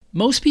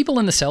Most people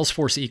in the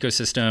Salesforce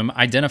ecosystem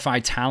identify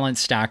Talent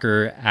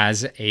Stacker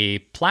as a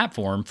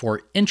platform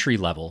for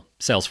entry-level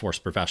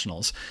Salesforce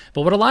professionals.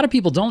 But what a lot of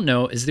people don't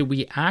know is that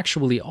we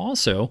actually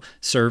also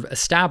serve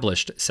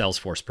established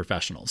Salesforce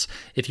professionals.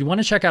 If you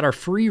want to check out our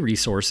free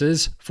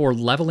resources for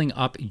leveling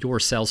up your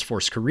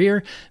Salesforce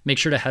career, make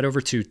sure to head over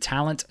to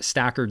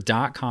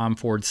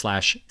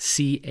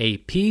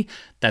talentstacker.com/CAP.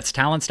 That's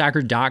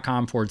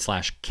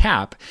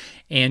talentstacker.com/CAP.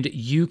 And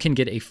you can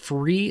get a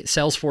free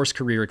Salesforce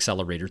Career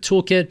Accelerator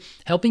Toolkit,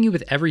 helping you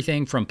with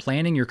everything from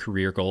planning your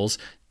career goals,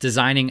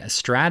 designing a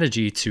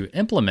strategy to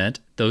implement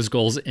those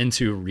goals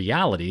into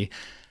reality,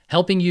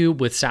 helping you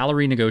with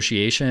salary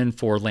negotiation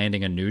for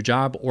landing a new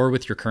job or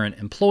with your current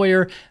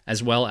employer,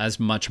 as well as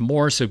much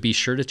more. So be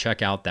sure to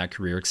check out that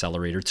Career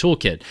Accelerator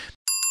Toolkit.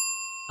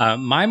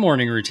 My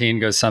morning routine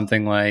goes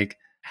something like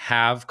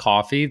have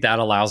coffee. That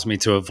allows me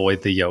to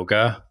avoid the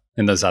yoga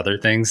and those other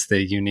things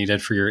that you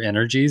needed for your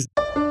energies.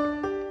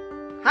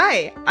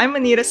 Hi, I'm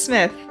Anita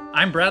Smith.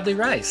 I'm Bradley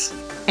Rice.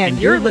 And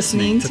you're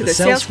listening to the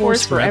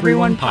Salesforce for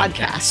Everyone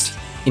podcast.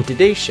 In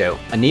today's show,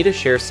 Anita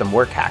shares some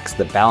work hacks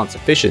that balance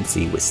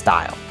efficiency with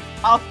style.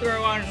 I'll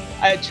throw on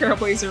a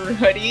Trailblazer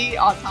hoodie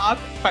on top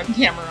if I'm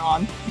camera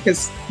on,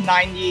 because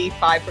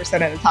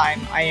 95% of the time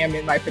I am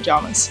in my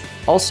pajamas.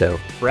 Also,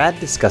 Brad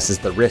discusses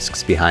the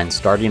risks behind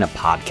starting a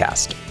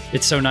podcast.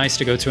 It's so nice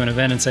to go to an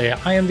event and say,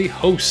 I am the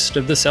host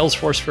of the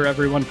Salesforce for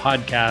Everyone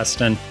podcast.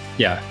 And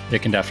yeah,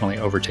 it can definitely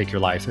overtake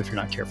your life if you're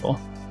not careful.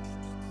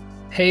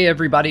 Hey,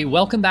 everybody.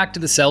 Welcome back to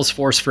the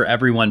Salesforce for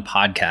Everyone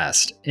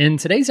podcast. In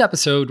today's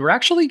episode, we're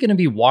actually going to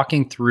be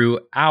walking through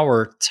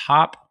our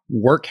top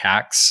work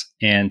hacks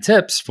and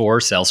tips for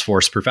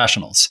Salesforce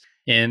professionals.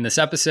 In this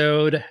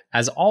episode,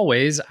 as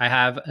always, I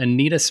have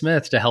Anita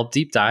Smith to help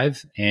deep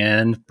dive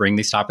and bring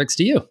these topics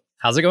to you.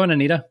 How's it going,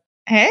 Anita?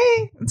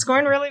 Hey, it's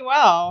going really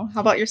well. How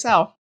about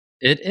yourself?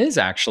 It is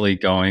actually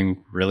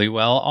going really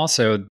well.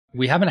 Also,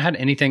 we haven't had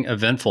anything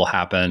eventful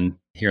happen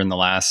here in the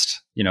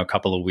last,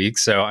 couple of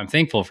weeks. So I'm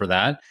thankful for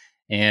that.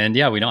 And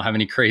yeah, we don't have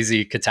any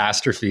crazy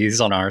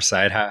catastrophes on our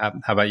side. How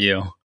about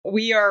you?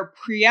 We are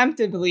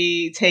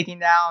preemptively taking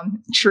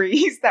down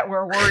trees that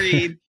we're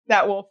worried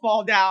that will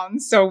fall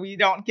down so we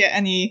don't get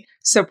any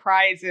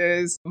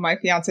surprises. My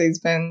fiance's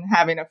been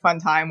having a fun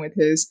time with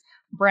his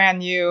brand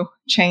new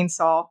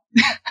chainsaw.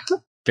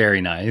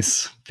 Very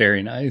nice.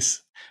 Very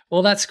nice.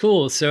 Well, that's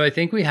cool. So I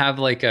think we have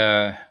like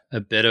a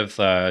bit of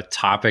a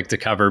topic to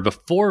cover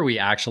before we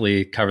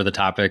actually cover the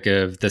topic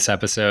of this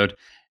episode.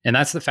 And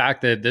that's the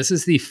fact that this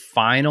is the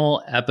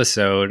final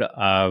episode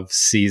of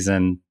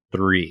season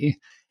 3.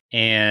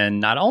 And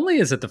not only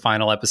is it the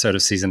final episode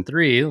of season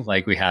 3,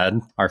 like we had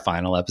our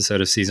final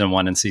episode of season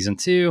 1 and season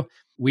 2,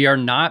 we are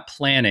not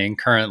planning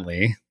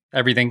currently,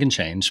 everything can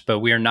change, but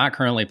we are not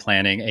currently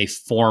planning a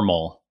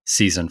formal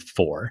season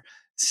 4.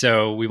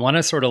 So we want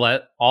to sort of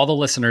let all the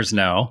listeners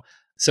know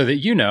so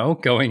that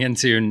going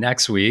into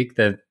next week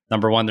that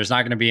number one, there's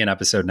not going to be an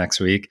episode next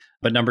week,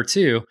 but number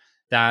two,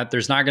 that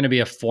there's not going to be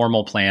a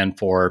formal plan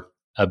for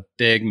a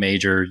big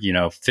major,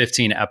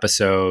 15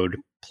 episode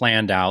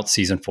planned out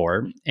season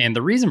 4. And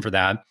the reason for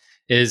that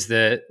is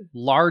that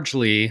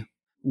largely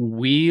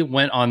we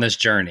went on this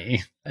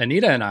journey,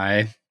 Anita and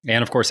I,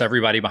 and of course,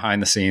 everybody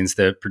behind the scenes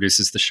that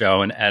produces the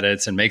show and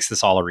edits and makes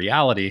this all a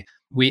reality.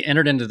 We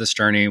entered into this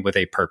journey with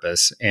a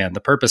purpose. And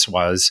the purpose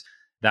was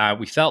that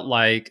we felt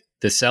like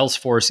the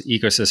Salesforce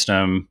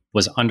ecosystem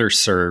was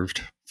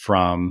underserved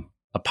from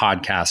a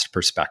podcast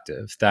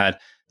perspective,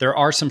 that there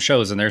are some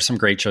shows and there's some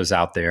great shows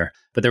out there,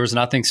 but there was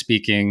nothing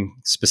speaking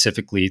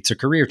specifically to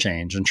career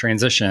change and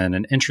transition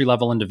and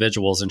entry-level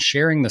individuals and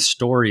sharing the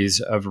stories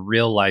of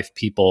real life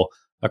people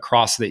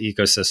across the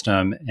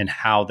ecosystem and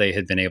how they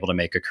had been able to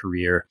make a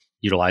career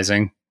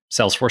utilizing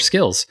Salesforce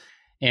skills.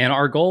 And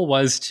our goal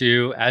was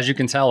to, as you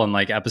can tell in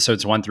like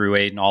episodes 1 through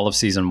 8 and all of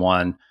season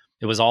 1,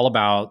 it was all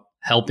about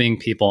helping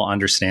people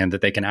understand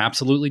that they can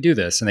absolutely do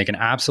this and they can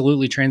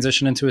absolutely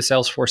transition into a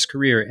Salesforce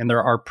career. And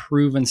there are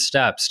proven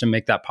steps to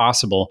make that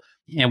possible.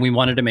 And we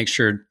wanted to make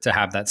sure to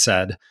have that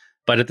said.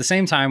 But at the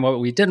same time,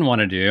 what we didn't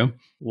want to do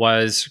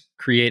was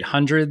create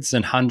hundreds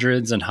and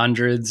hundreds and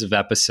hundreds of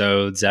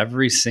episodes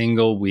every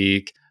single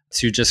week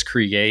to just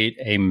create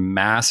a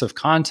mass of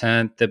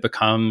content that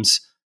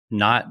becomes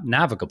not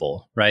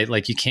navigable, right?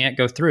 Like you can't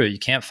go through it. You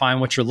can't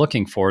find what you're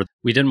looking for.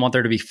 We didn't want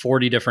there to be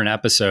 40 different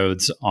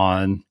episodes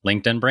on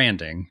LinkedIn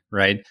branding,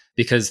 right?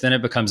 Because then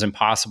it becomes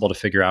impossible to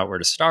figure out where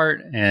to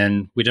start.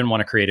 And we didn't want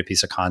to create a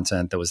piece of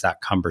content that was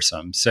that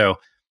cumbersome. So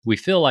we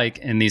feel like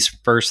in these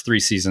first 3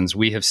 seasons,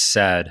 we have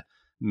said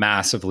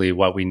massively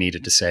what we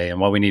needed to say and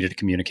what we needed to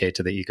communicate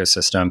to the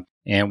ecosystem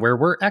and where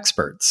we're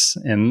experts.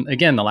 And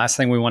again, the last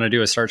thing we want to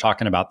do is start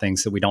talking about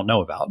things that we don't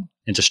know about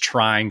and just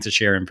trying to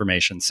share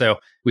information. So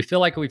we feel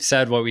like we've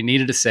said what we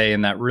needed to say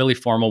in that really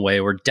formal way.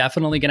 We're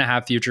definitely going to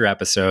have future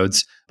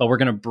episodes, but we're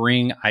going to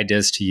bring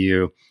ideas to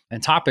you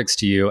and topics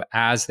to you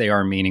as they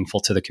are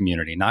meaningful to the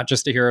community, not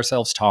just to hear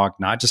ourselves talk,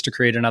 not just to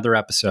create another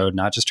episode,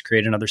 not just to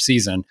create another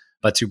season,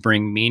 but to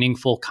bring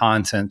meaningful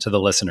content to the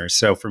listeners.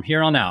 So from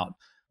here on out,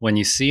 when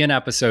you see an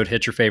episode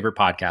hit your favorite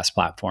podcast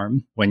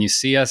platform, when you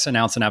see us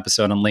announce an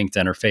episode on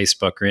LinkedIn or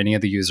Facebook or any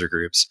of the user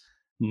groups,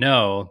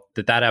 know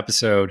that that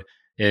episode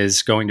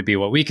is going to be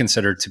what we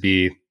consider to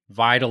be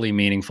vitally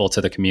meaningful to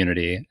the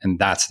community. And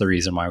that's the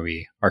reason why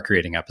we are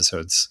creating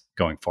episodes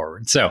going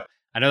forward. So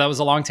I know that was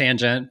a long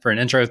tangent for an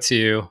intro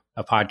to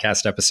a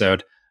podcast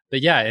episode,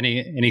 but yeah,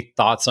 any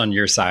thoughts on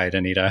your side,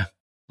 Anita?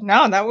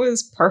 No, that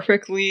was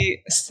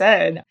perfectly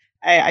said.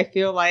 I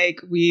feel like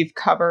we've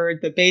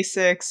covered the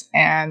basics,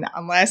 and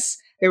unless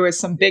there was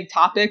some big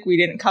topic we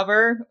didn't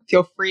cover,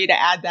 feel free to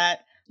add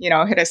that.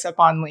 Hit us up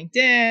on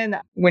LinkedIn.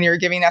 When you're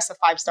giving us a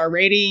 5-star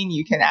rating,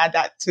 you can add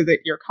that to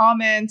your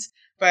comment.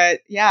 But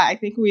yeah, I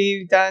think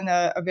we've done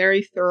a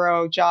very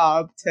thorough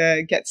job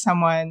to get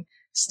someone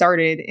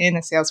started in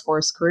a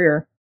Salesforce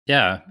career.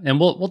 Yeah, and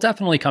we'll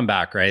definitely come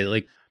back, right?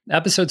 Like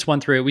episodes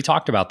 1 through 8, we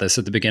talked about this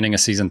at the beginning of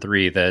season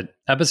 3, that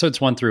episodes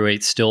 1 through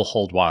 8 still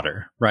hold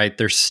water, right?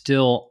 They're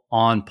still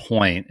on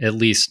point, at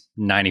least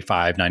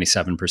 95,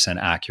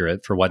 97%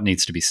 accurate for what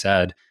needs to be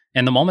said.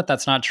 And the moment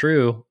that's not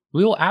true,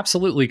 we will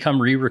absolutely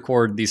come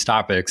re-record these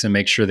topics and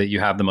make sure that you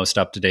have the most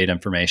up-to-date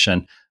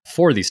information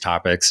for these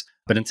topics.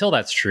 But until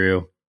that's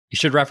true, you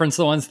should reference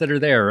the ones that are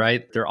there,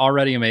 right? They're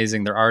already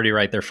amazing. They're already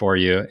right there for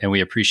you. And we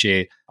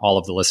appreciate all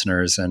of the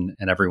listeners and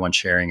everyone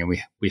sharing. And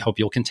we hope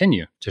you'll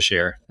continue to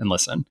share and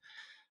listen.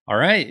 All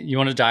right. You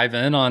want to dive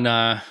in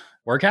on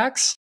work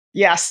hacks?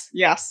 Yes.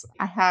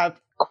 I have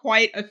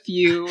quite a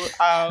few.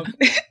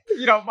 If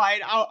you don't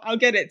mind, I'll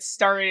get it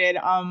started.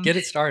 Get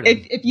it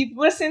started. If you've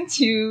listened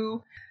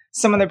to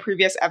some of the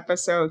previous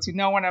episodes,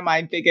 one of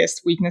my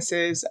biggest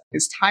weaknesses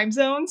is time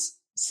zones.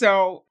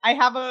 So I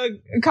have a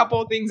couple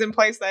of things in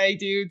place that I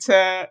do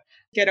to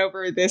get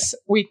over this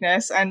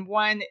weakness. And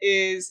one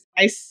is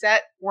I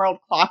set world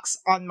clocks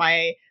on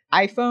my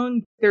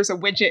iPhone. There's a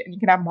widget and you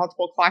can have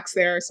multiple clocks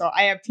there. So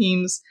I have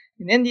teams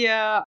in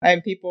India. I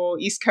have people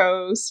East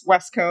Coast,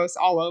 West Coast,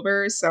 all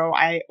over. So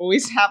I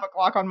always have a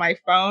clock on my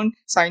phone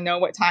so I know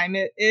what time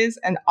it is.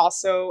 And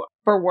also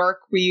for work,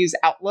 we use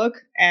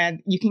Outlook,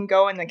 and you can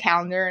go in the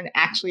calendar and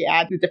actually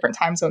add the different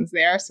time zones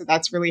there. So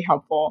that's really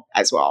helpful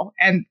as well.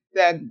 And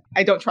then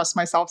I don't trust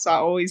myself, so I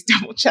always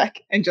double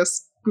check and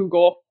just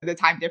Google the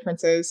time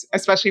differences,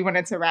 especially when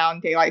it's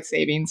around daylight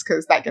savings,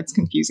 because that gets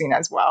confusing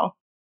as well.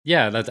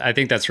 Yeah, I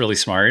think that's really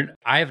smart.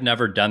 I have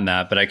never done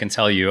that, but I can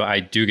tell you I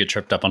do get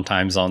tripped up on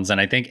time zones.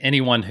 And I think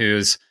anyone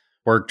who's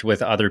worked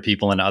with other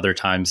people in other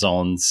time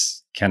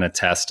zones can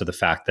attest to the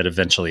fact that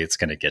eventually it's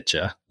going to get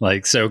you.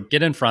 So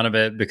get in front of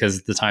it,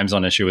 because the time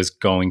zone issue is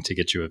going to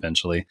get you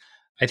eventually.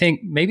 I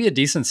think maybe a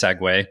decent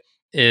segue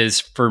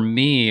is, for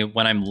me,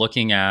 when I'm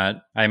looking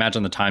at, I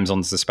imagine the time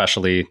zones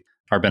especially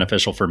are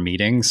beneficial for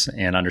meetings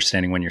and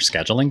understanding when you're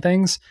scheduling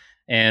things.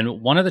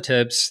 And one of the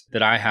tips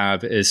that I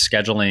have is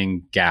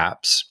scheduling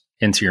gaps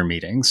into your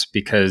meetings,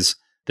 because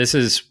this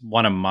is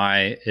one of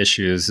my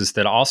issues, is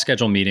that I'll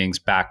schedule meetings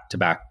back to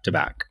back to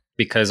back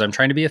because I'm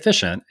trying to be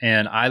efficient,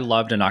 and I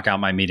love to knock out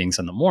my meetings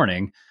in the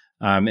morning.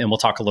 And we'll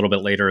talk a little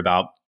bit later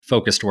about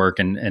focused work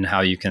and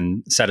how you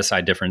can set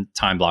aside different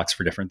time blocks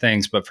for different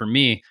things. But for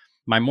me,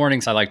 my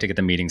mornings, I like to get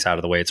the meetings out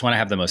of the way. It's when I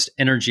have the most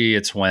energy.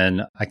 It's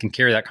when I can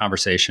carry that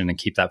conversation and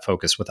keep that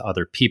focus with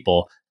other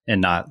people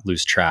and not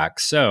lose track.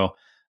 So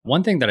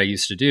one thing that I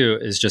used to do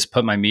is just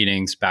put my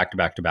meetings back to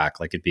back to back,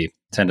 like it'd be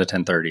 10 to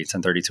 10:30,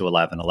 10:30 to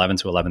 11, 11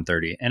 to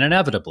 11:30. And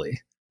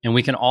inevitably, and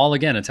we can all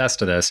again attest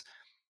to this,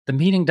 the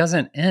meeting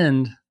doesn't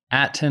end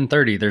at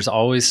 10:30. There's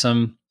always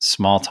some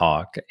small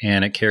talk,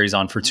 and it carries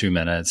on for 2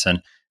 minutes.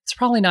 And it's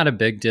probably not a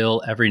big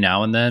deal every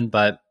now and then,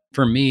 but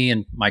for me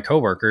and my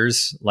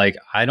coworkers,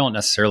 I don't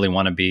necessarily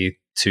want to be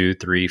 2,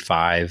 3,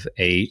 5,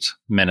 8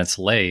 minutes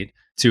late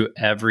to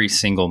every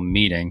single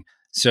meeting.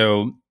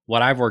 So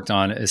what I've worked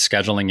on is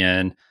scheduling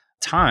in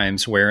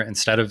times where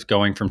instead of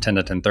going from 10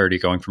 to 10:30,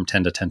 going from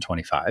 10 to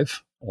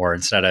 10:25, or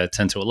instead of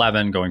 10 to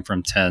 11, going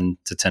from 10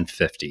 to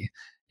 10:50,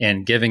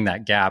 and giving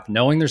that gap,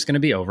 knowing there's going to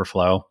be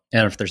overflow.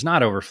 And if there's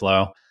not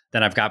overflow,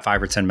 then I've got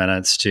 5 or 10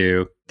 minutes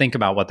to think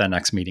about what that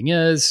next meeting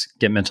is,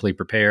 get mentally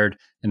prepared,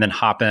 and then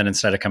hop in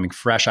instead of coming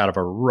fresh out of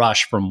a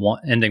rush from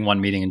ending one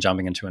meeting and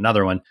jumping into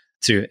another one,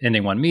 to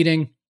ending one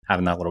meeting,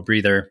 having that little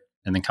breather,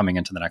 and then coming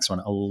into the next one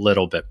a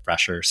little bit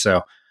fresher.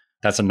 So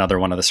that's another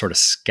one of the sort of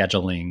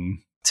scheduling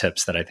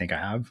tips that I think I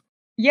have.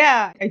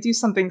 Yeah, I do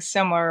something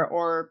similar,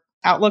 or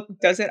Outlook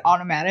does it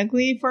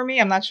automatically for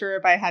me. I'm not sure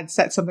if I had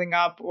set something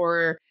up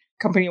or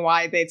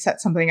company-wide they'd set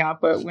something up,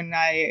 but when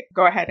I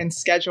go ahead and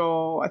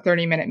schedule a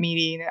 30-minute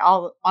meeting,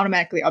 I'll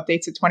automatically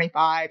update to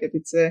 25. If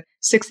it's a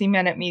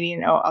 60-minute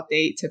meeting, it'll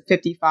update to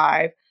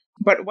 55.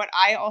 But what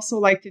I also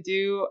like to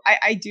do,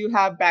 I do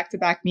have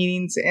back-to-back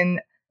meetings in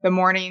the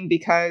morning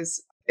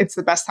because it's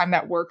the best time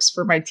that works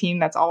for my team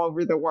that's all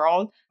over the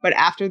world. But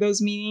after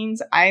those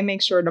meetings, I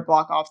make sure to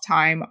block off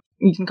time.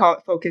 You can call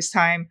it focus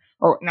time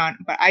or not,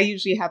 but I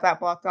usually have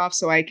that blocked off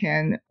so I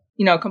can,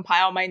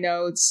 compile my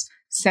notes,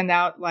 send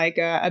out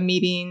a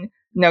meeting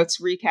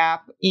notes recap,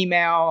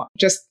 email,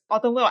 just all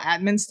the little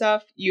admin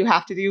stuff you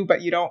have to do,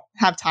 but you don't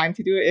have time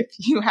to do it if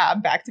you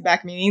have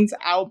back-to-back meetings.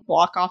 I'll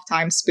block off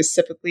time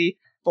specifically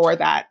for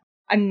that.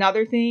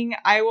 Another thing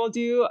I will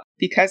do,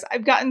 because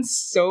I've gotten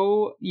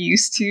so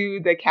used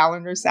to the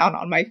calendar sound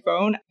on my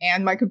phone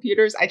and my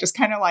computers, I just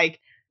kind of like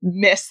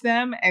miss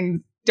them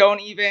and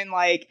don't even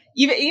like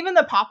even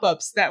the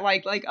pop-ups that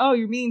like oh,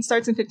 your meeting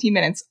starts in 15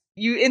 minutes.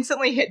 You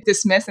instantly hit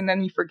dismiss and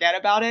then you forget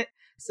about it.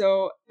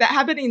 So that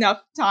happened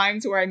enough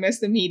times where I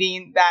missed the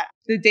meeting that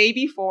the day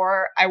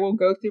before I will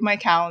go through my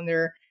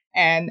calendar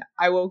and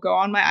I will go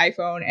on my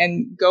iPhone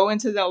and go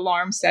into the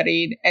alarm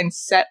setting and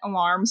set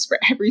alarms for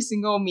every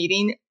single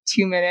meeting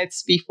 2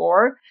 minutes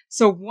before.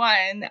 So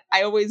one,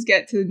 I always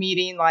get to the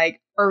meeting like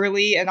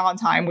early and on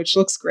time, which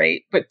looks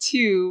great. But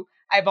two,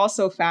 I've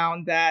also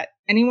found that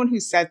anyone who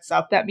sets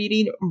up that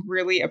meeting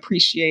really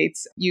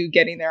appreciates you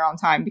getting there on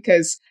time,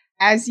 because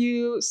as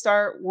you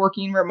start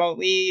working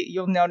remotely,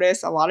 you'll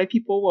notice a lot of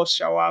people will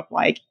show up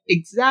like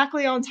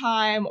exactly on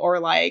time or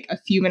like a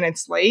few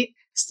minutes late.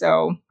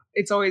 So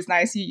it's always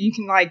nice. You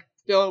can like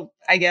build,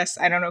 I guess,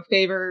 I don't know,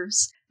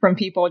 favors from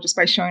people just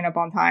by showing up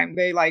on time.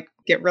 They like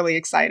get really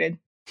excited.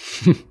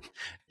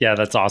 Yeah,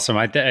 that's awesome.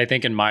 I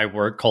think in my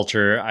work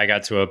culture, I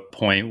got to a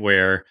point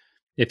where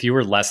if you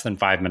were less than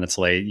 5 minutes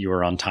late, you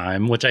were on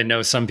time, which I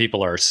know some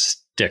people are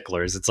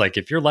sticklers. It's like,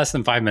 if you're less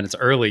than 5 minutes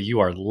early, you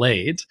are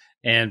late.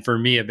 And for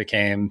me, it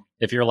became,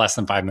 if you're less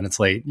than 5 minutes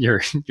late,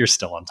 you're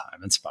still on time.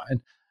 It's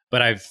fine.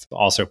 But I've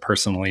also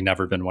personally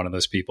never been one of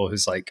those people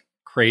who's like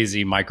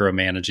crazy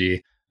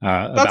micromanagey.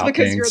 That's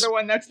because things. You're the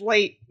one that's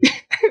late.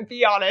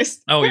 Be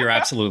honest. Oh, you're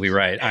absolutely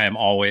right. I am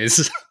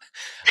always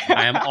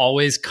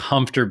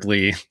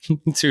comfortably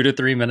 2 to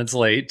 3 minutes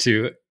late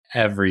to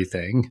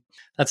everything.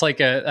 That's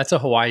a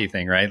Hawaii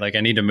thing, right? Like,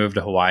 I need to move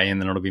to Hawaii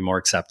and then it'll be more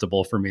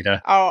acceptable for me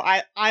to. Oh,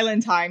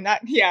 island time.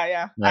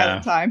 Yeah.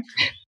 Island time.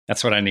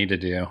 That's what I need to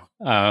do.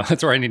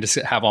 That's where I need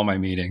to have all my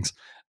meetings.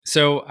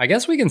 So I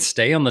guess we can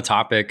stay on the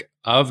topic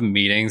of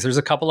meetings. There's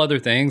a couple other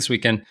things we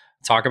can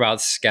talk about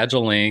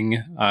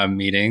scheduling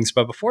meetings.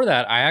 But before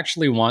that, I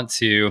actually want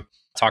to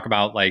talk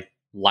about like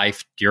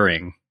life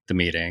during the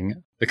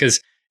meeting, because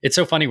it's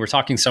so funny. We're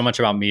talking so much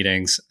about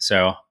meetings.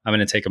 So I'm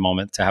going to take a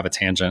moment to have a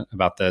tangent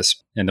about this,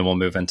 and then we'll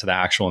move into the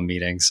actual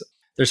meetings.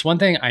 There's one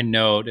thing I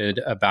noted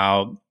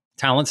about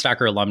Talent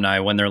Stacker alumni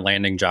when they're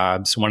landing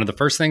jobs. One of the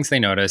first things they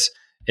notice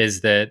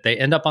is that they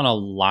end up on a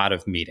lot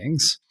of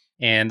meetings.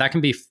 And that can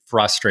be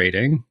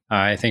frustrating,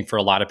 I think, for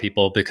a lot of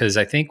people, because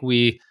I think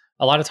we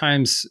a lot of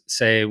times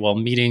say, well,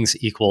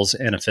 meetings equals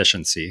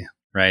inefficiency,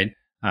 right?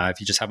 If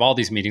you just have all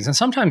these meetings, and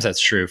sometimes that's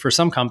true. For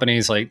some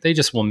companies, like they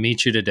just will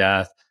meet you to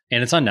death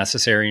and it's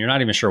unnecessary and you're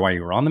not even sure why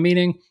you were on the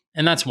meeting.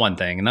 And that's one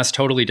thing. And that's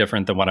totally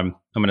different than what I'm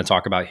going to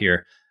talk about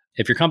here.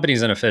 If your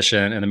company's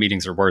inefficient and the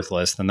meetings are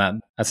worthless, then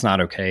that's not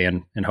okay.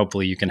 And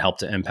hopefully you can help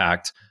to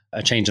impact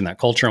a change in that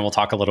culture. And we'll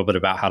talk a little bit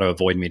about how to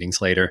avoid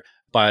meetings later.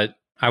 But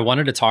I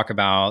wanted to talk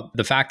about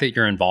the fact that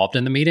you're involved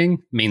in the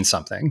meeting means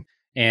something.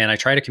 And I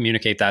try to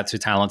communicate that to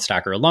Talent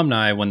Stacker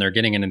alumni when they're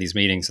getting into these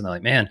meetings and they're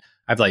like, man,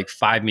 I have like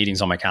 5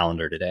 meetings on my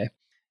calendar today.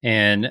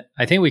 And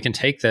I think we can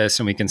take this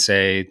and we can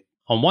say,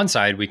 on one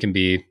side, we can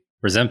be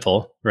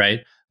resentful,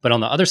 right? But on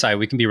the other side,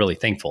 we can be really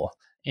thankful.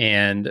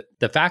 And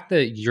the fact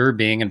that you're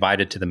being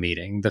invited to the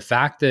meeting, the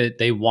fact that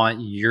they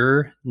want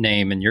your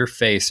name and your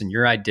face and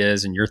your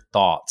ideas and your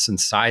thoughts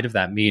inside of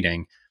that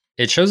meeting,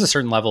 it shows a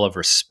certain level of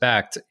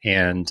respect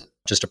and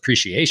just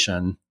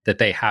appreciation that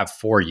they have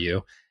for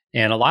you.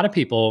 And a lot of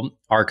people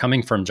are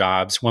coming from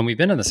jobs. When we've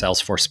been in the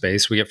Salesforce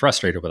space, we get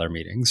frustrated with our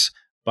meetings.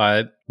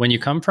 But when you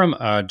come from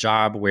a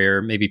job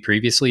where maybe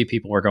previously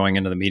people were going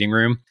into the meeting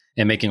room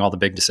and making all the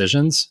big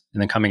decisions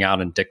and then coming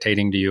out and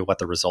dictating to you what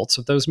the results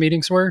of those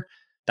meetings were,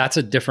 that's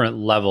a different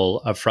level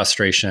of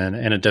frustration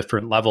and a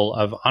different level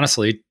of,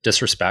 honestly,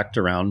 disrespect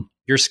around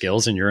your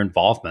skills and your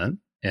involvement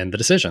in the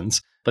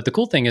decisions. But the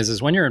cool thing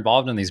is when you're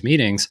involved in these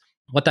meetings,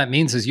 what that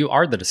means is you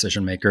are the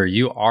decision maker.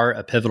 You are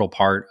a pivotal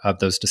part of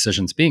those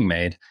decisions being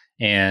made.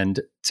 And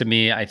to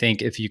me, I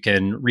think if you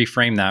can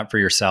reframe that for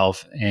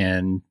yourself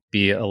and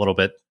be a little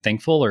bit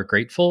thankful or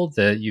grateful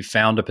that you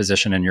found a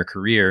position in your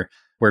career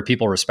where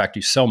people respect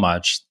you so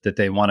much that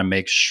they want to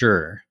make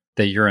sure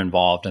that you're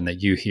involved and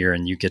that you hear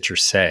and you get your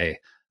say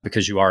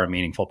because you are a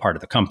meaningful part of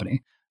the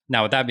company.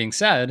 Now, with that being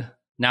said,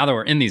 now that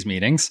we're in these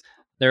meetings,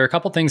 there are a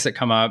couple things that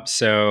come up.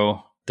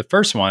 So the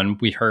first one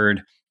we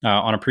heard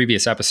on a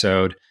previous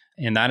episode,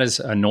 and that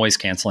is a noise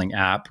canceling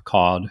app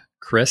called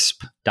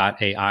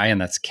Krisp.ai, and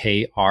that's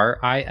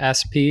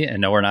KRISP.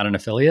 And no, we're not an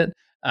affiliate.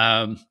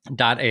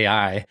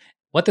 .ai.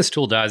 What this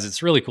tool does,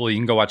 it's really cool. You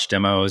can go watch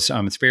demos.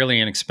 It's fairly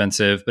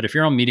inexpensive, but if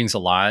you're on meetings a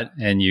lot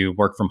and you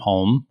work from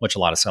home, which a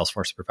lot of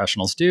Salesforce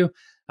professionals do,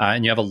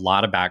 and you have a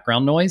lot of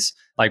background noise,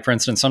 like for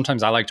instance,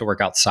 sometimes I like to work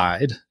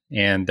outside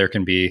and there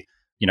can be,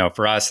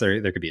 for us,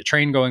 there could be a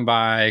train going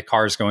by,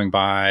 cars going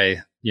by,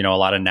 a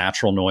lot of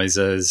natural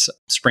noises,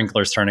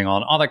 sprinklers turning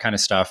on, all that kind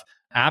of stuff.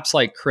 Apps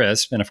like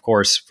Krisp, and of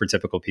course, for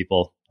typical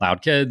people,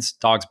 loud kids,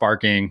 dogs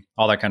barking,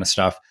 all that kind of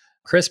stuff.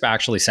 Krisp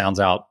actually sounds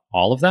out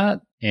all of that.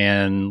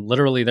 And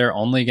literally, they're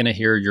only going to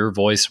hear your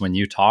voice when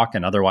you talk.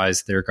 And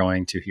otherwise, they're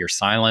going to hear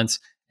silence.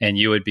 And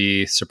you would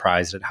be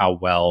surprised at how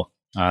well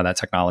that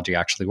technology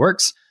actually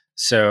works.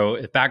 So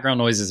if background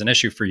noise is an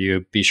issue for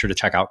you, be sure to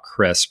check out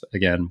Krisp,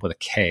 again with a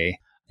K.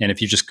 And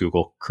if you just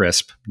Google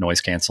Krisp noise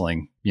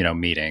canceling,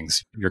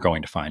 meetings, you're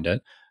going to find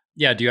it.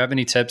 Yeah. Do you have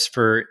any tips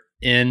for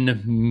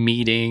in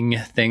meeting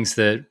things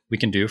that we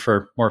can do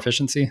for more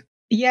efficiency?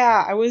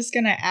 Yeah, I was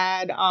going to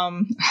add,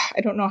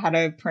 I don't know how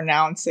to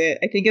pronounce it.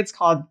 I think it's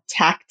called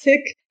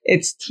Tactic.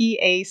 It's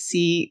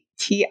TACTIQ,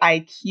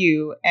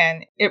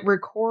 and it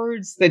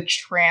records the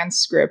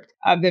transcript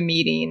of the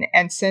meeting.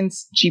 And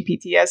since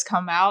GPT has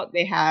come out,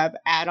 they have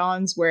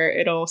add-ons where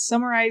it'll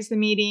summarize the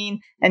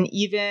meeting and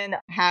even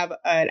have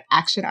an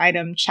action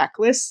item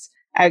checklist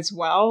as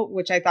well,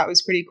 which I thought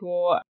was pretty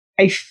cool.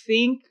 I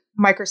think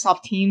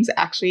Microsoft Teams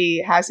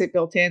actually has it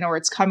built in, or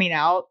it's coming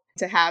out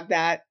to have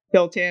that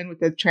built in with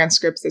the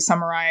transcripts to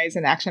summarize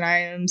and action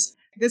items.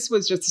 This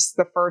was just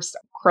the first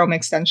Chrome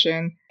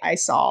extension I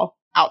saw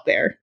out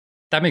there.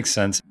 That makes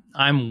sense.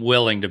 I'm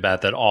willing to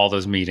bet that all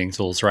those meeting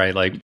tools, right,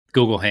 like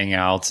Google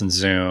Hangouts and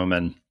Zoom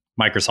and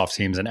Microsoft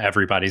Teams, and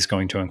everybody's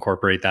going to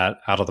incorporate that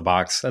out of the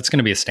box. That's going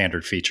to be a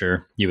standard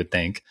feature, you would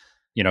think,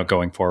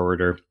 going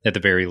forward, or at the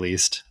very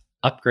least,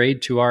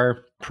 upgrade to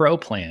our Pro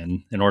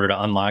plan in order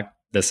to unlock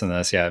this and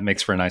this. Yeah, it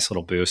makes for a nice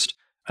little boost.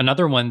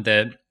 Another one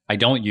that I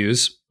don't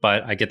use,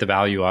 but I get the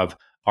value of,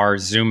 are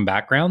Zoom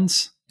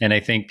backgrounds. And I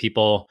think it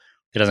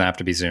doesn't have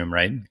to be Zoom,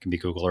 right? It can be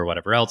Google or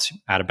whatever else,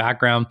 add a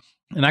background.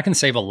 And that can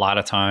save a lot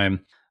of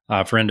time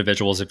for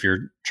individuals if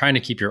you're trying to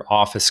keep your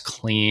office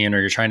clean, or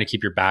you're trying to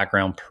keep your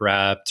background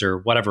prepped, or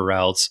whatever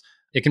else.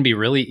 It can be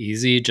really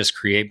easy, just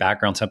create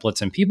background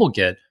templates, and people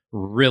get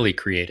really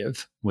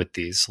creative with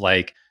these.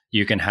 Like,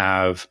 you can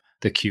have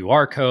the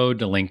QR code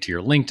to link to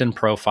your LinkedIn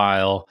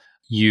profile.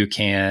 You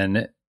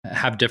can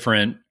have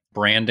different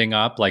branding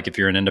up. Like if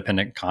you're an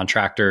independent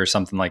contractor or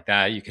something like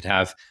that, you could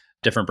have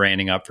different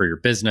branding up for your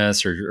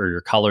business, or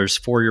your colors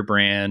for your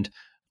brand,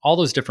 all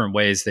those different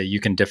ways that you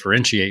can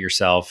differentiate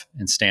yourself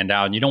and stand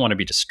out. And you don't want to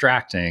be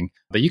distracting,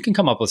 but you can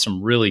come up with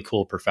some really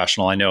cool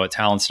professional. I know at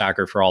Talent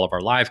Stacker, for all of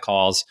our live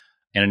calls,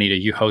 and Anita,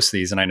 you host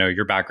these, and I know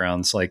your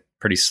background's like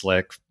pretty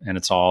slick, and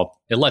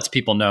it lets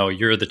people know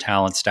you're the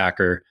Talent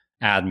Stacker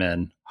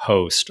admin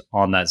host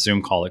on that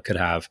Zoom call. It could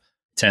have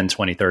 10,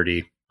 20,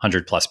 30,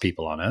 100 plus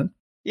people on it.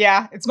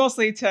 Yeah, it's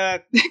mostly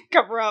to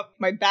cover up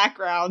my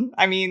background.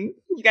 I mean,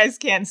 you guys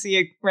can't see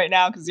it right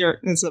now because this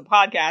is a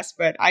podcast,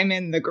 but I'm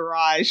in the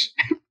garage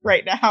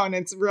right now, and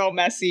it's real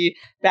messy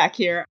back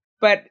here.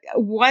 But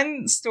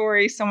one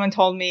story someone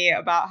told me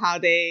about how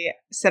they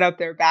set up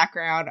their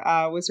background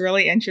was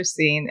really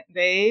interesting.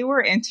 They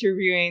were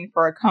interviewing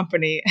for a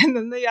company, and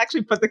then they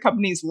actually put the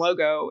company's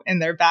logo in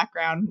their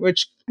background,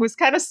 which was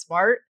kind of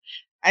smart.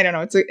 I don't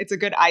know. It's a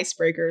good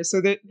icebreaker. So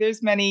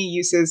there's many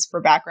uses for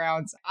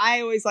backgrounds.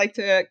 I always like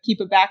to keep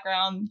a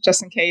background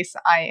just in case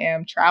I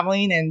am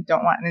traveling and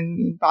don't want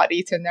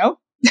anybody to know.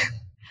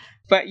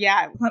 But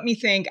yeah, let me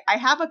think. I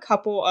have a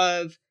couple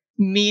of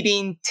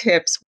meeting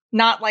tips,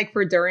 not like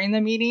for during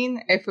the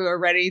meeting. If we were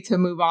ready to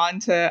move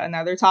on to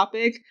another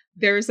topic,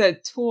 there's a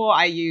tool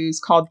I use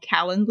called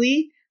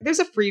Calendly. There's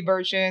a free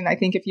version. I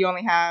think if you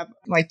only have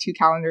like 2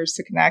 calendars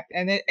to connect,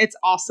 and it's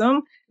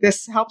awesome.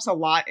 This helps a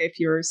lot if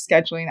you're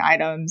scheduling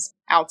items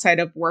outside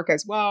of work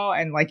as well.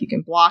 And like you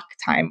can block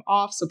time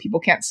off so people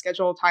can't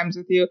schedule times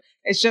with you.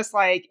 It's just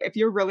like if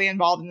you're really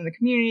involved in the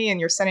community and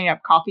you're setting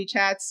up coffee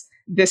chats,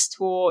 this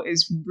tool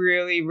is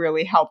really,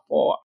 really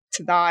helpful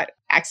to not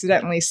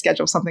accidentally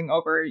schedule something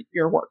over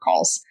your work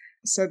calls.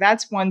 So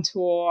that's one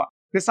tool.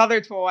 This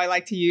other tool I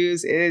like to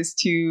use is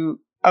to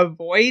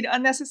avoid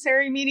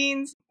unnecessary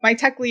meetings. My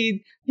tech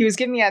lead, he was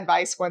giving me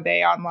advice one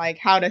day on like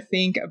how to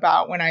think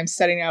about when I'm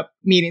setting up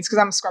meetings, because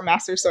I'm a Scrum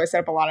Master, so I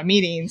set up a lot of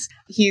meetings.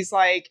 He's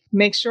like,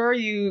 make sure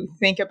you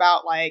think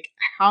about like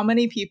how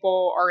many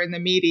people are in the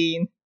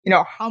meeting,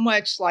 how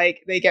much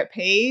like they get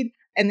paid.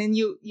 And then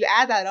you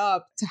add that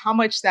up to how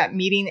much that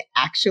meeting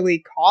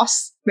actually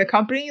costs the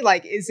company.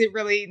 Like, is it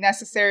really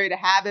necessary to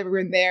have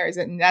everyone there? Is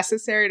it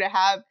necessary to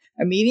have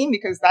a meeting?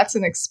 Because that's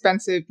an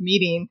expensive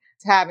meeting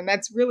to have. And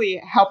that's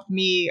really helped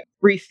me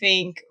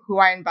rethink who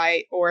I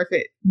invite, or if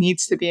it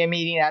needs to be a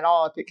meeting at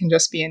all, if it can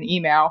just be an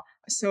email.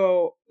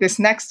 So this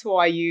next tool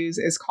I use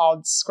is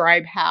called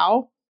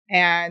ScribeHow.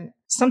 And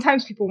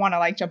sometimes people want to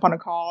like jump on a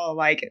call,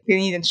 like they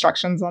need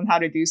instructions on how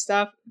to do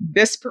stuff.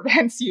 This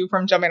prevents you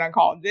from jumping on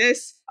call.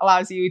 This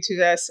allows you to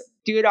just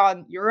do it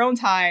on your own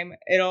time.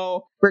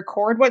 It'll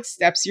record what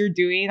steps you're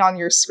doing on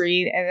your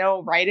screen, and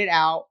it'll write it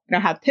out.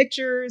 It'll have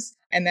pictures,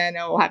 and then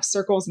it'll have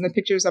circles in the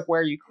pictures of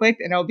where you clicked,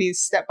 and it'll be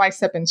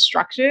step-by-step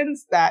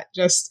instructions that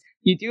just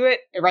you do it,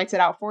 it writes it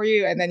out for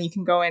you, and then you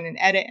can go in and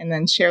edit and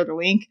then share the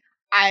link.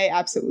 I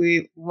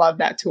absolutely love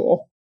that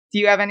tool. Do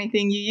you have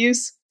anything you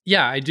use?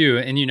 Yeah, I do.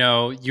 And,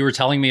 you were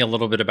telling me a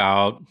little bit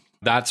about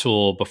that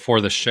tool before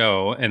the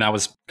show, and that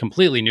was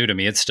completely new to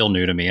me. It's still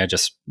new to me. I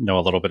just know a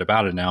little bit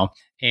about it now.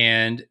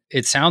 And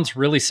it sounds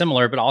really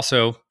similar, but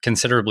also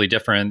considerably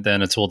different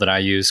than a tool that I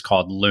use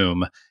called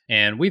Loom.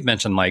 And we've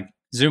mentioned like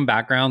Zoom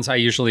backgrounds. I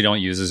usually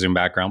don't use a Zoom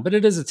background, but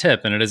it is a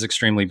tip, and it is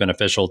extremely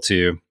beneficial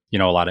to, a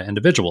lot of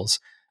individuals.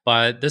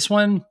 But this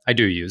one I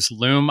do use.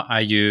 Loom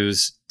I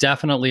use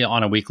definitely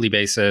on a weekly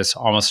basis,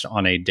 almost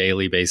on a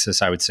daily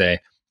basis, I would say.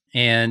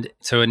 And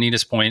to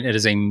Anita's point, it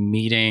is a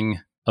meeting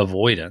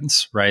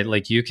avoidance, right?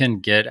 Like you can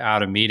get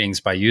out of meetings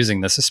by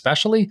using this,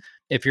 especially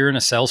if you're in a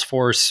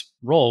Salesforce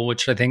role,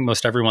 which I think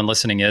most everyone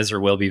listening is or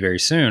will be very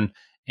soon.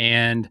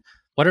 And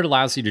what it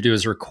allows you to do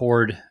is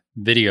record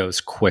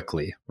videos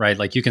quickly, right?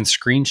 Like you can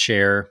screen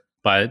share,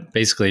 but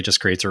basically it just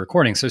creates a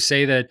recording. So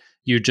say that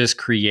you just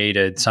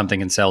created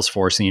something in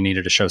Salesforce and you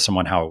needed to show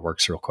someone how it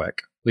works real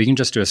quick. Well, you can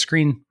just do a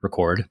screen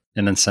record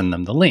and then send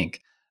them the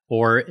link.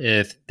 Or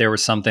if there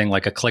was something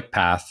like a click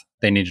path,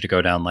 they needed to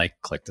go down, like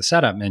click the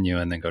setup menu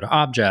and then go to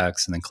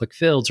objects and then click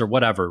fields or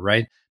whatever,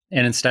 right?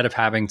 And instead of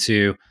having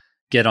to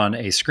get on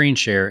a screen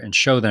share and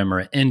show them, or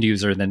an end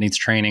user that needs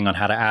training on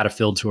how to add a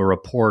field to a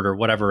report or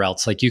whatever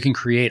else, like you can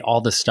create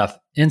all this stuff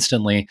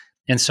instantly.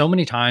 And so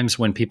many times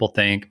when people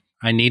think,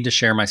 I need to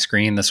share my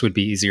screen, this would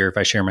be easier if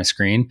I share my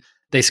screen,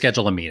 they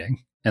schedule a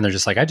meeting and they're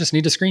just like, I just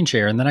need to screen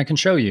share and then I can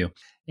show you.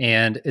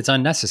 And it's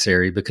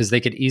unnecessary because they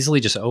could easily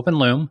just open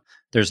Loom.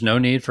 There's no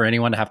need for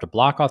anyone to have to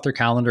block off their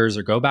calendars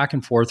or go back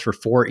and forth for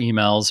 4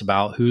 emails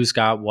about who's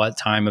got what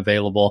time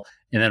available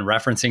and then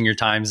referencing your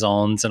time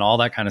zones and all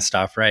that kind of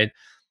stuff, right?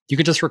 You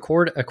could just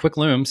record a quick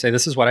Loom, say,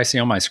 this is what I see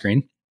on my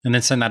screen, and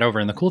then send that over.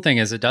 And the cool thing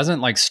is it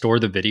doesn't like store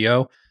the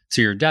video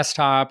to your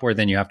desktop where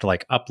then you have to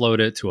like upload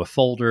it to a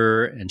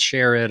folder and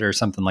share it or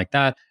something like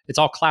that. It's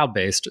all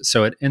cloud-based.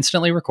 So it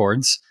instantly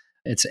records.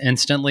 It's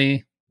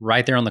instantly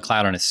right there on the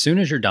cloud. And as soon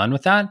as you're done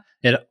with that,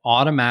 it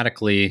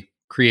automatically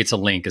creates a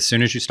link. As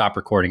soon as you stop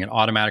recording, it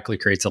automatically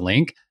creates a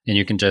link and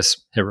you can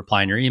just hit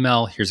reply in your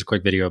email. Here's a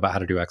quick video about how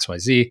to do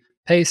XYZ,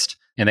 paste,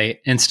 and they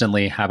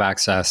instantly have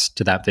access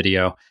to that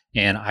video.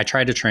 And I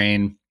try to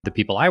train the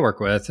people I work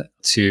with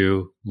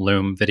to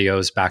Loom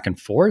videos back and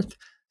forth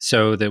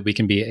so that we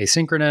can be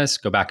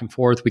asynchronous, go back and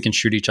forth. We can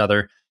shoot each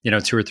other,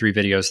 2 or 3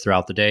 videos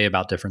throughout the day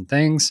about different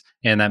things.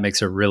 And that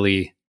makes it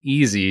really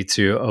easy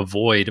to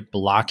avoid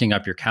blocking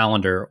up your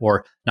calendar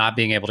or not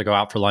being able to go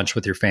out for lunch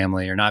with your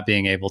family or not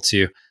being able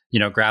to,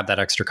 grab that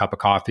extra cup of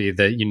coffee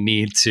that you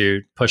need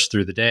to push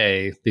through the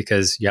day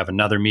because you have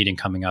another meeting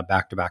coming up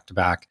back to back to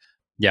back.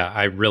 Yeah,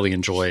 I really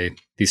enjoy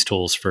these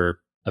tools for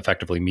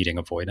effectively meeting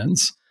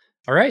avoidance.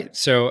 All right.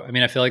 So,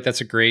 I feel like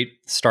that's a great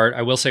start.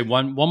 I will say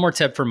one more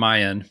tip from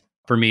my end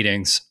for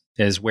meetings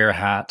is wear a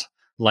hat.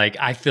 Like,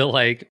 I feel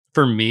like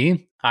for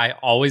me, I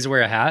always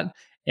wear a hat.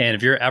 And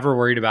if you're ever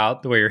worried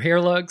about the way your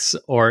hair looks,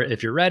 or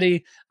if you're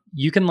ready,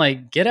 you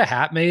can get a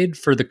hat made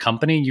for the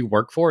company you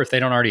work for. If they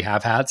don't already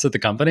have hats at the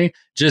company,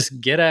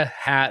 just get a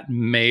hat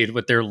made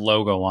with their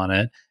logo on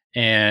it.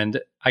 And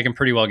I can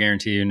pretty well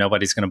guarantee you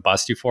nobody's going to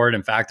bust you for it.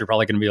 In fact, they're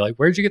probably going to be like,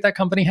 where'd you get that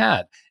company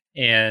hat?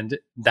 And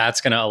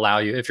that's going to allow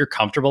you, if you're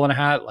comfortable in a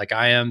hat like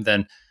I am,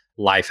 then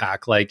life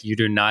hack. Like, you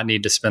do not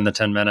need to spend the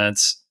 10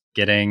 minutes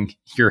getting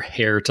your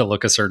hair to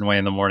look a certain way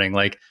in the morning.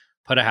 Like,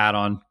 put a hat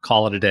on,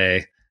 call it a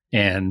day,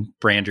 and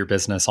brand your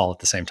business all at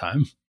the same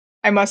time.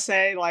 I must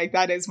say,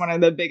 that is one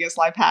of the biggest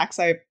life hacks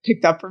I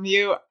picked up from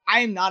you. I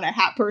am not a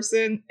hat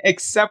person,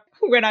 except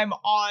when I'm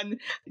on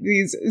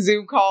these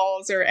Zoom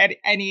calls or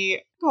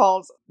any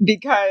calls,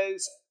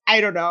 because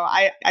I don't know.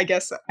 I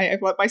guess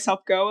I've let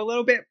myself go a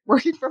little bit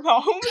working from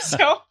home.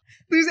 So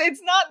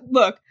it's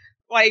not,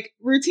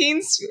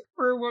 routines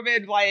for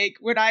women,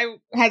 when I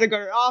had to go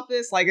to the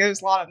office, there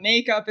was a lot of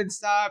makeup and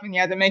stuff, and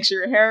you had to make sure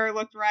your hair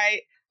looked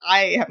right.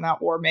 I have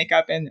not worn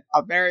makeup in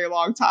a very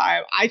long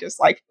time. I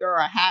just throw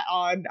a hat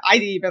on. I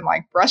didn't even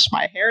brush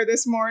my hair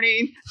this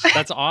morning.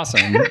 That's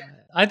awesome.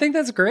 I think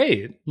that's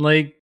great.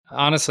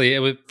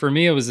 Honestly, for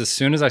me, it was as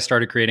soon as I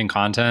started creating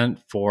content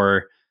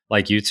for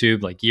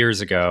YouTube,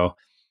 years ago,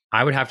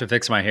 I would have to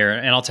fix my hair.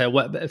 And I'll tell you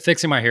what,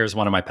 fixing my hair is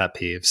one of my pet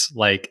peeves.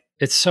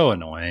 It's so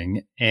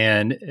annoying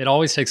and it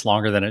always takes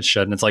longer than it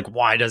should. And it's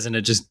why doesn't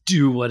it just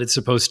do what it's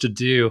supposed to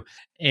do?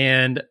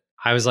 And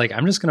I was like,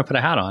 I'm just going to put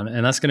a hat on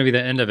and that's going to be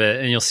the end of it.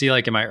 And you'll see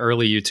in my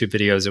early YouTube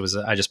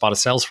videos, I just bought a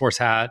Salesforce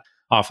hat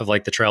off of the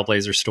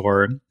Trailblazer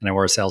store and I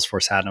wore a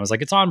Salesforce hat and I was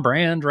like, it's on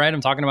brand, right?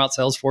 I'm talking about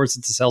Salesforce.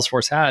 It's a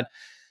Salesforce hat.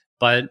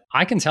 But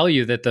I can tell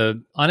you that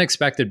the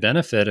unexpected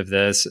benefit of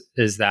this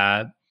is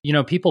that,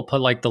 people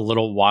put the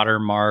little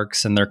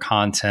watermarks in their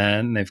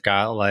content and they've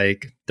got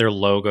their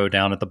logo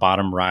down at the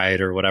bottom right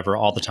or whatever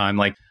all the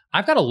time.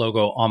 I've got a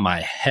logo on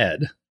my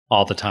head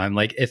all the time.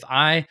 If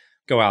I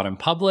go out in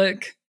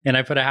public and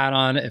I put a hat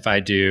on, if I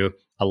do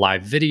a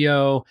live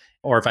video,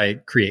 or if I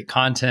create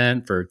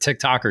content for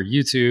TikTok or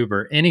YouTube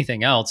or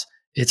anything else,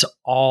 it's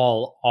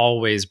all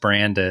always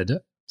branded.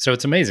 So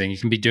it's amazing. You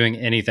can be doing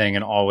anything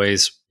and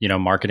always,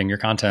 marketing your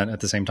content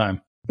at the same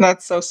time.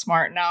 That's so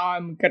smart. Now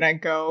I'm going to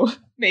go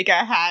make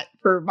a hat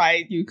for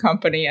my new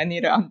company. I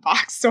need to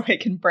unbox so I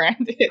can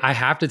brand it. I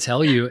have to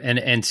tell you,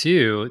 and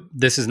two,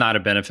 this is not a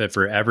benefit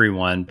for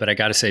everyone, but I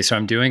got to say, so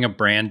I'm doing a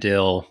brand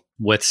deal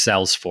with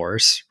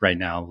Salesforce right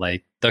now,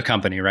 the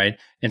company, right?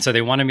 And so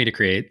they wanted me to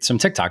create some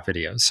TikTok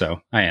videos.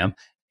 So I am.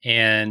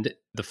 And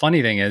the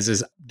funny thing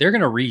is they're going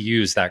to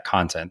reuse that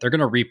content. They're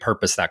going to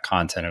repurpose that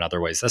content in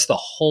other ways. That's the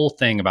whole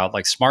thing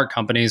about smart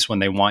companies when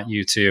they want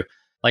you to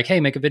like, hey,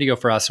 make a video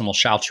for us and we'll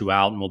shout you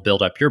out and we'll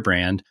build up your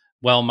brand.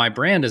 Well, my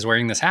brand is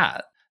wearing this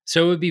hat.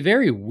 So it would be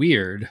very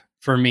weird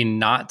for me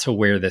not to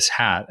wear this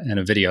hat in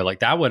a video. Like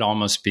that would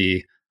almost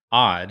be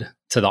odd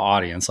to the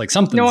audience. Like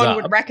something's No one up.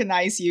 would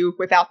recognize you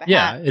without the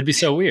Yeah, hat. it'd be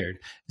so weird.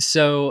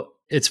 So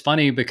it's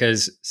funny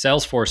because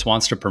Salesforce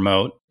wants to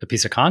promote a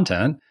piece of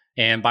content.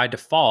 And by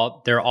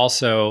default, they're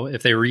also,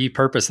 if they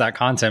repurpose that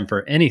content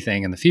for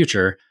anything in the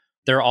future,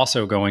 they're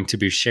also going to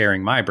be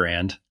sharing my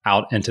brand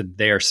out into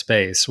their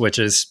space, which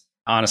is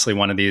honestly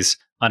one of these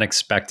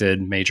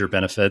unexpected major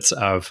benefits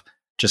of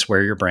just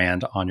wear your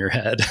brand on your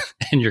head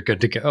and you're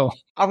good to go.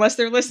 Unless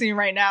they're listening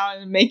right now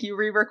and make you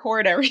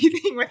re-record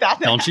everything without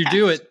the Don't you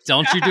do it.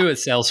 Don't you do it,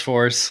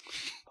 Salesforce.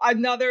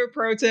 Another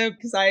pro tip,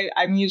 because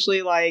I'm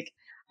usually like,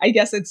 I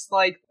guess it's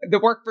like the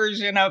work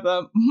version of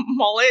a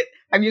mullet.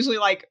 I'm usually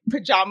like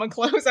pajama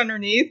clothes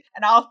underneath,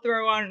 and I'll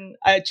throw on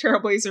a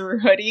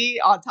Trailblazer hoodie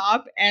on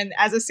top. And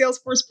as a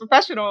Salesforce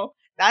professional,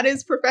 that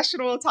is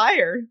professional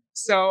attire.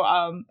 So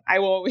I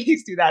will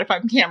always do that if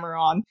I'm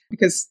camera on,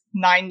 because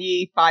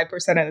 95%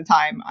 of the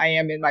time I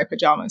am in my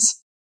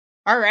pajamas.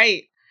 All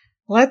right.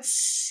 Let's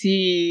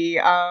see.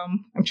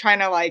 I'm trying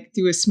to like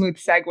do a smooth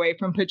segue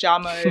from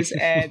pajamas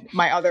and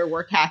my other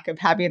work hack of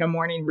having a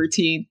morning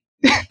routine.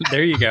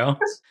 There you go.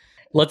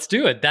 Let's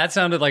do it. That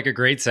sounded like a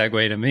great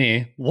segue to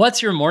me.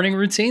 What's your morning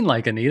routine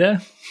like,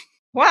 Anita?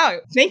 Wow.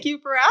 Thank you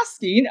for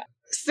asking.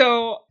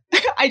 So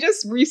I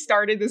just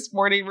restarted this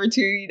morning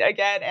routine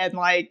again, and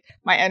like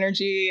my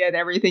energy and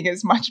everything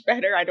is much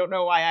better. I don't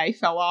know why I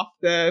fell off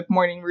the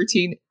morning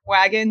routine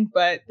wagon,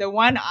 but the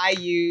one I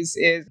use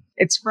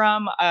it's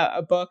from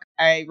a book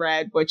I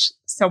read, which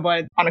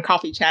someone on a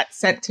coffee chat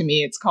sent to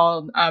me. It's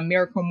called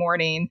Miracle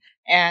Morning.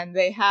 And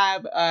they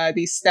have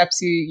these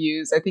steps you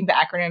use. I think the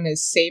acronym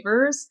is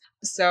SAVERS.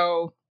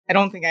 So I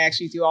don't think I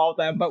actually do all of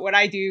them. But what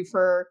I do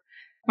for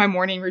my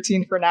morning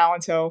routine for now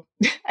until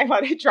I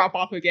let it drop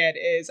off again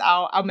is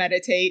I'll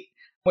meditate,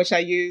 which I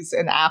use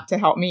an app to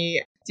help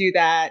me do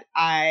that.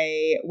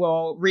 I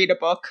will read a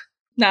book,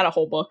 not a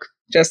whole book,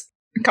 just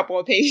a couple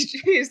of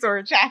pages or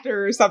a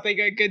chapter or something,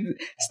 a good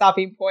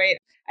stopping point.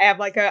 I have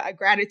like a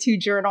gratitude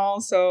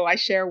journal. So I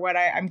share what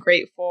I'm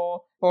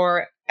grateful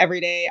for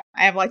every day.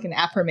 I have like an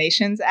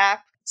affirmations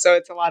app. So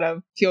it's a lot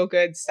of feel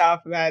good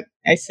stuff that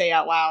I say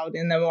out loud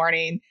in the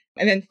morning.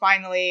 And then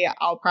finally,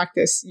 I'll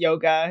practice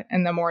yoga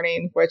in the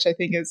morning, which I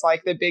think is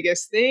like the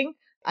biggest thing.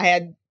 I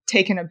had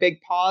taken a big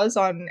pause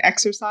on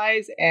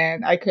exercise,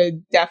 and I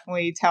could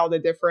definitely tell the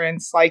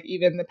difference. Like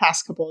even the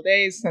past couple of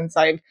days since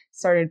I've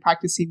started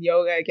practicing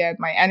yoga again,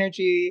 my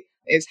energy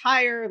is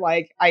higher.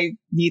 Like I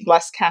need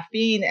less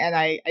caffeine, and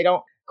I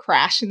don't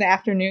crash in the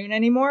afternoon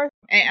anymore.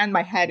 And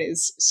my head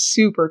is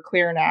super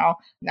clear now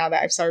that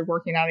I've started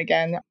working out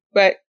again.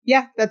 But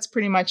yeah, that's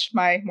pretty much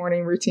my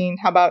morning routine.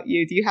 How about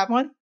you? Do you have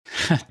one?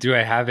 Do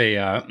I have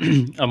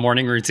a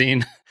morning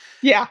routine?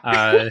 Yeah.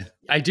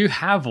 I do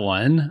have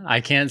one. I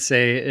can't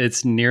say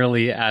it's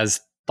nearly as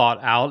thought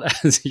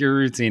out as your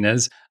routine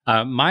is.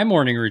 My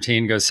morning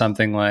routine goes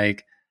something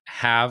like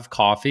have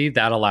coffee.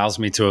 That allows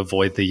me to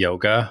avoid the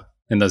yoga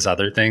and those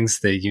other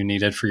things that you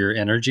needed for your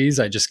energies.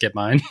 I just get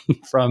mine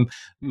from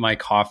my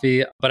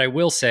coffee. But I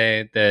will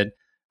say that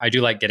I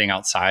do like getting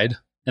outside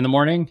in the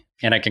morning,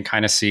 and I can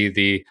kind of see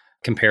the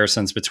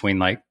comparisons between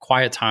like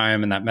quiet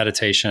time and that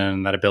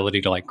meditation, that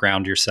ability to like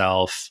ground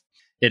yourself.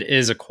 It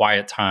is a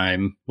quiet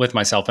time with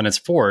myself, and it's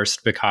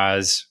forced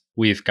because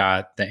we've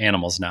got the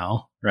animals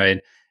now,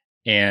 right?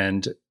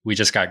 And we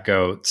just got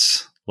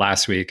goats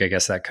last week. I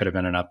guess that could have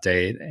been an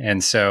update.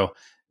 And so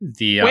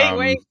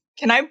Wait.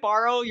 Can I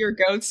borrow your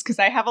goats? Because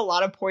I have a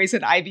lot of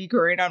poison ivy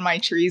growing on my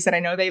trees, and I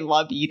know they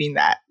love eating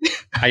that.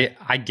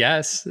 I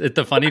guess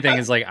the funny thing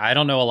is like, I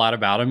don't know a lot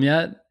about them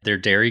yet. They're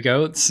dairy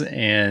goats,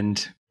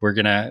 and we're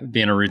going to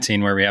be in a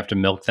routine where we have to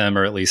milk them,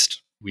 or at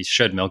least we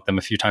should milk them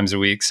a few times a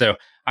week. So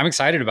I'm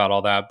excited about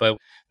all that. But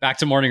back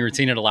to morning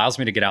routine, it allows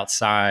me to get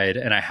outside,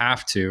 and I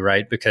have to,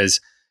 right?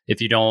 Because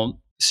if you don't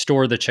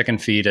store the chicken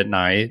feed at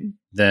night,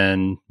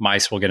 then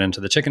mice will get into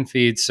the chicken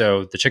feed.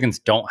 So the chickens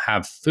don't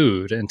have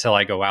food until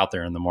I go out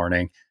there in the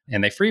morning,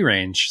 and they free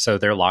range. So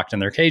they're locked in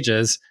their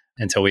cages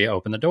until we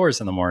open the doors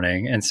in the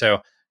morning. And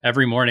so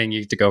every morning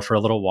you get to go for a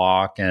little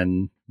walk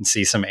and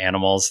see some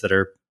animals that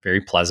are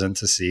very pleasant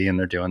to see, and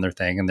they're doing their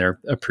thing, and they're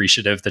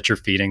appreciative that you're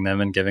feeding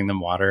them and giving them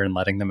water and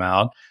letting them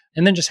out,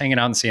 and then just hanging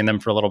out and seeing them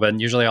for a little bit.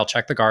 And usually I'll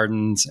check the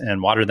gardens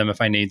and water them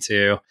if I need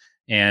to.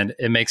 And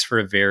it makes for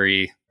a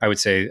very, I would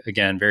say,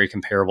 again, very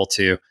comparable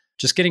to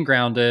just getting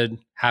grounded,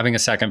 having a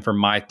second for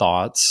my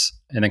thoughts,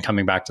 and then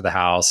coming back to the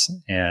house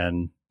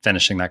and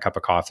finishing that cup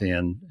of coffee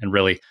and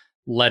really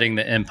letting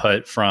the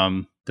input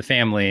from the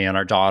family and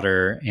our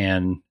daughter,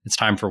 and it's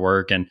time for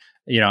work. And,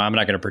 I'm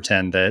not going to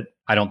pretend that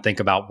I don't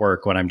think about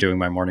work when I'm doing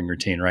my morning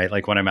routine, right?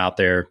 Like when I'm out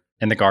there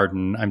in the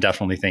garden, I'm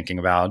definitely thinking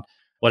about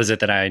what is it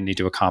that I need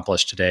to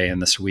accomplish today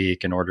and this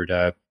week in order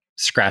to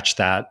scratch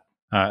that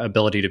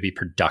ability to be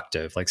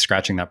productive, like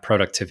scratching that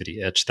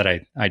productivity itch that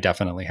I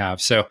definitely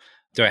have. So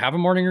do I have a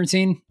morning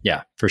routine?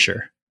 Yeah, for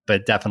sure.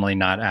 But definitely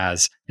not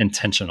as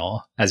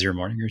intentional as your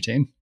morning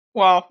routine.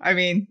 Well, I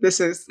mean, this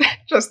is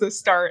just the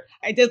start.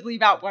 I did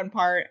leave out one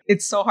part.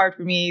 It's so hard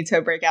for me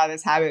to break out of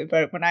this habit,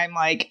 but when I'm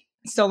like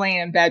still laying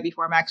in bed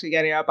before I'm actually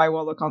getting up, I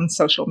will look on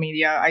social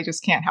media. I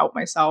just can't help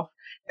myself.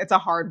 It's a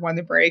hard one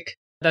to break.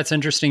 That's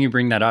interesting you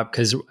bring that up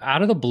because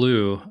out of the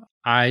blue,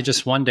 I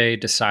just one day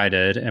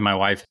decided, and my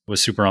wife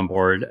was super on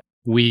board.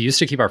 We used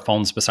to keep our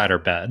phones beside our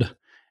bed.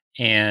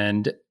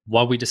 And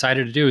what we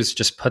decided to do is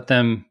just put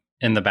them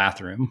in the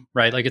bathroom,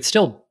 right? Like it's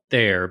still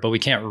there, but we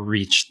can't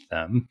reach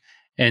them.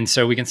 And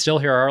so we can still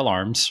hear our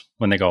alarms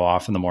when they go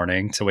off in the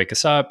morning to wake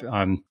us up.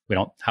 We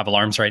don't have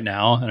alarms right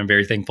now, and I'm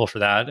very thankful for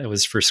that. It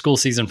was for school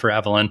season for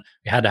Evelyn.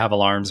 We had to have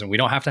alarms, and we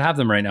don't have to have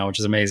them right now, which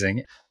is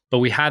amazing. But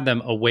we had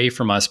them away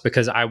from us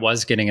because I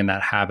was getting in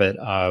that habit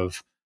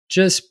of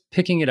just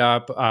picking it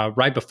up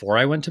right before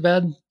I went to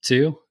bed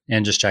too,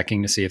 and just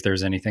checking to see if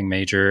there's anything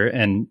major.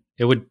 And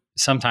it would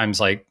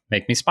sometimes like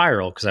make me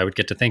spiral because I would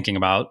get to thinking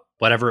about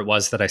whatever it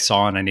was that I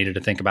saw and I needed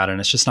to think about it.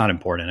 And it's just not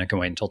important. I can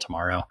wait until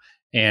tomorrow.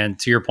 And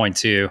to your point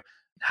too,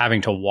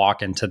 having to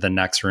walk into the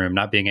next room,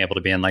 not being able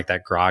to be in like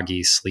that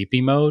groggy,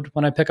 sleepy mode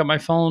when I pick up my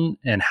phone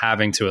and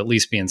having to at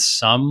least be in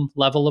some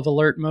level of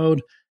alert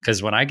mode.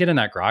 Because when I get in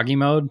that groggy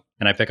mode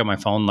and I pick up my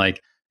phone,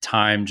 like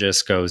time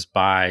just goes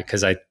by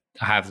because I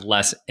have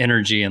less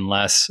energy and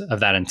less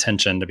of that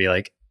intention to be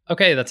like,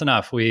 okay, that's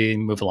enough. We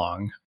move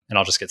along. And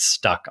I'll just get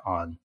stuck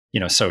on,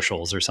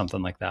 socials or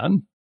something like that.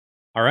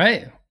 All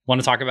right.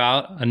 Want to talk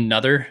about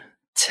another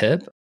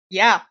tip?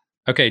 Yeah.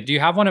 Okay. Do you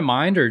have one in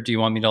mind or do you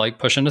want me to like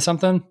push into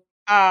something?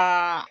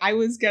 I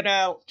was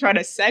gonna try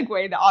to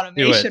segue the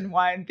automation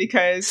one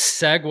because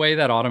segue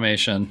that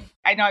automation.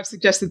 I know I've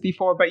suggested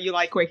before, but you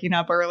like waking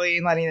up early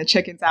and letting the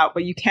chickens out,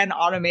 but you can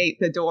automate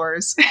the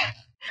doors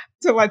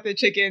to let the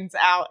chickens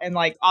out and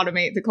like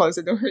automate to close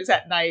the doors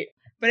at night.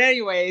 But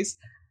anyways,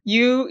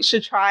 you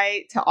should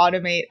try to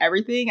automate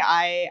everything.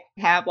 I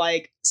have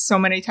like so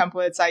many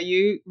templates I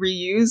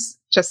reuse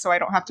just so I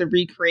don't have to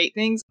recreate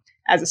things.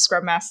 As a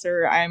Scrum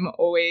Master, I'm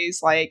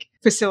always like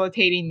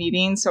facilitating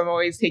meetings. So I'm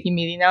always taking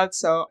meeting notes.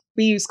 So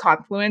we use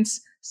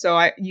Confluence.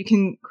 So you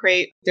can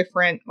create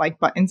different like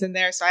buttons in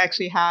there. So I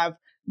actually have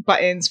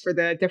buttons for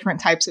the different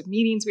types of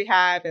meetings we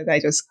have. And I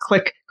just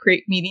click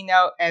create meeting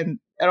note and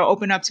it'll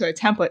open up to a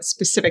template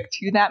specific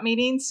to that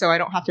meeting. So I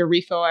don't have to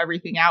refill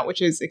everything out,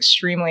 which is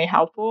extremely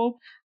helpful.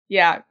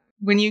 Yeah.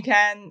 When you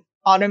can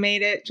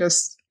automate it,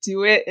 just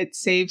do it. It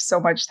saves so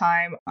much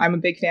time. I'm a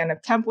big fan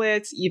of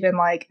templates, even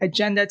like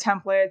agenda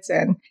templates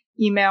and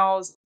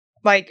emails.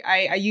 Like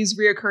I use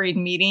reoccurring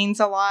meetings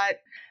a lot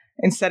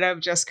instead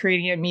of just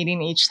creating a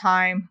meeting each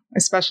time,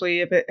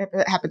 especially if it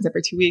happens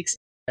every 2 weeks.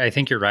 I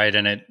think you're right.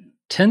 And it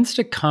tends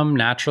to come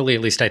naturally,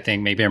 at least I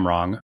think, maybe I'm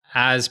wrong.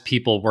 As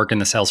people work in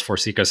the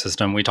Salesforce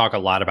ecosystem, we talk a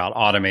lot about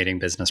automating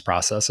business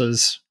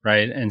processes,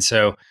 right? And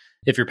so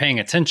if you're paying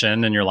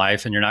attention in your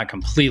life and you're not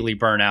completely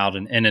burnt out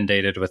and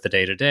inundated with the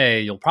day-to-day,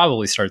 you'll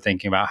probably start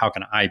thinking about how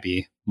can I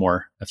be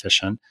more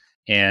efficient?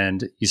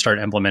 And you start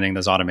implementing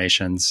those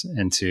automations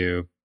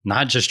into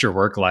not just your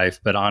work life,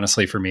 but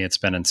honestly, for me, it's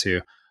been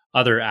into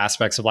other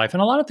aspects of life.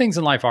 And a lot of things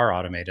in life are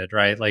automated,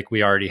 right? Like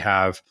we already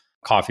have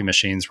coffee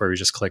machines where we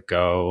just click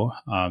go,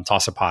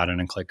 toss a pot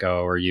in and click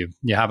go, or you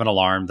have an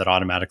alarm that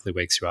automatically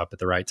wakes you up at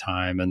the right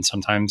time. And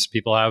sometimes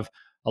people have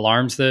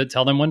alarms that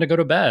tell them when to go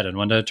to bed and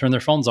when to turn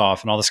their phones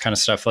off and all this kind of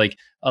stuff. Like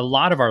a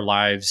lot of our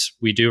lives,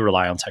 we do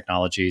rely on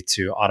technology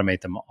to automate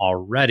them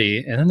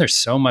already. And then there's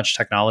so much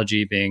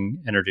technology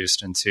being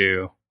introduced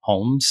into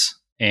homes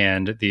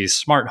and these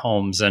smart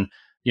homes and,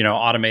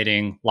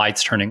 automating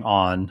lights turning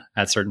on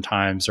at certain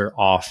times or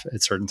off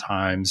at certain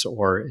times.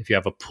 Or if you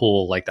have a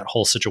pool, like that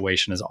whole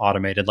situation is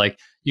automated. Like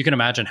you can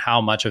imagine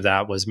how much of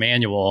that was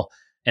manual.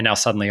 And now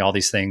suddenly all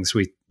these things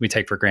we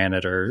take for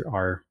granted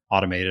are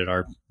automated,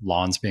 our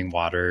lawns being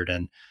watered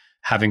and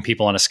having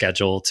people on a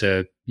schedule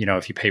to,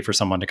 if you pay for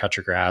someone to cut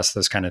your grass,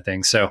 those kind of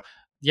things. So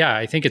yeah,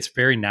 I think it's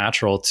very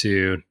natural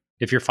to,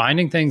 if you're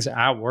finding things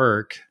at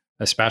work,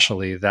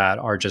 especially that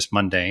are just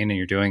mundane and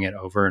you're doing it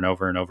over and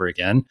over and over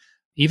again,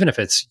 even if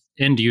it's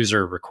end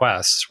user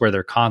requests where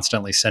they're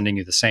constantly sending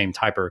you the same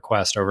type of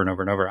request over and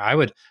over and over, I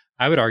would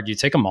argue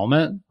take a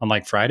moment on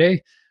like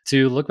Friday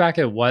to look back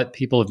at what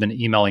people have been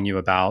emailing you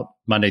about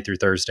Monday through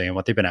Thursday and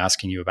what they've been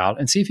asking you about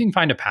and see if you can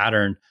find a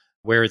pattern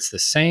where it's the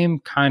same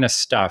kind of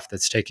stuff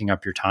that's taking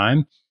up your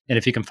time. And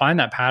if you can find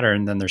that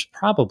pattern, then there's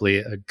probably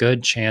a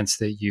good chance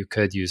that you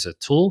could use a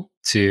tool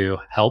to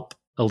help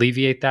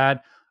alleviate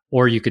that,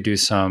 or you could do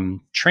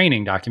some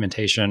training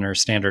documentation or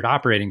standard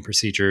operating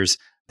procedures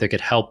that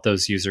could help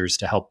those users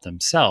to help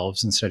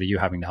themselves instead of you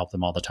having to help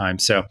them all the time.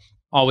 So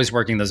always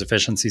working those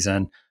efficiencies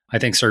in, I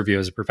think, serve you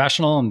as a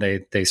professional and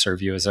they serve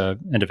you as an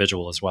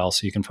individual as well.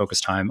 So you can focus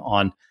time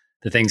on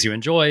the things you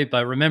enjoy.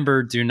 But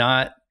remember, do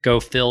not go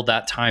fill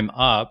that time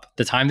up.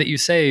 The time that you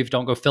save,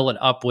 don't go fill it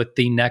up with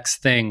the next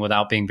thing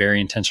without being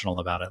very intentional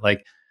about it.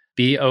 Like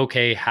be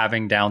okay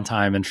having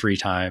downtime and free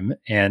time.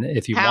 And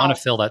if you want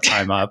to fill that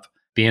time up,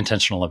 be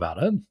intentional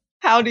about it.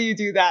 How do you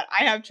do that?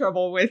 I have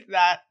trouble with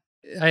that.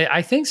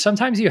 I think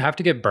sometimes you have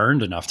to get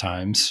burned enough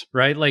times,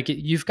 right? Like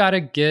you've got to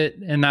get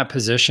in that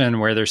position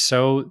where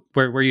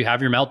where you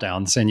have your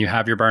meltdowns and you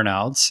have your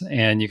burnouts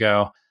and you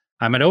go,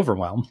 I'm at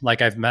overwhelm.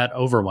 Like I've met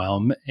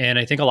overwhelm. And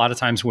I think a lot of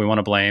times we want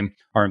to blame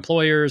our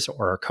employers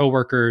or our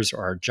coworkers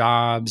or our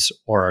jobs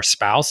or our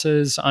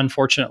spouses,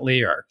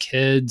 unfortunately, or our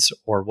kids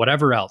or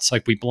whatever else.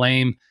 Like we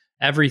blame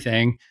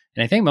everything.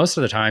 And I think most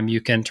of the time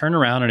you can turn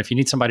around and if you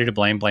need somebody to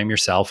blame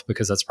yourself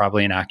because that's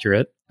probably an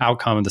accurate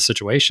outcome of the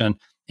situation.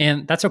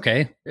 And that's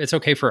okay. It's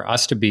okay for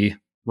us to be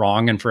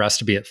wrong and for us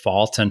to be at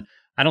fault. And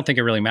I don't think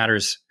it really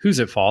matters who's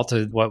at fault.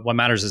 What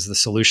matters is the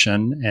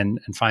solution and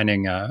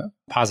finding a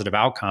positive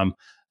outcome.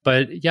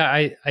 But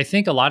yeah, I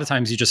think a lot of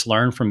times you just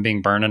learn from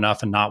being burned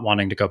enough and not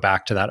wanting to go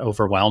back to that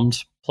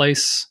overwhelmed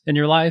place in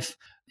your life.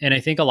 And I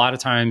think a lot of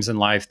times in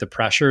life, the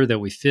pressure that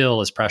we feel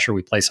is pressure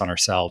we place on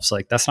ourselves.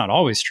 Like that's not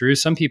always true.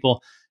 Some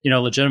people,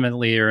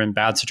 legitimately are in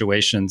bad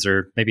situations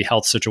or maybe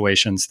health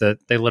situations that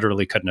they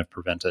literally couldn't have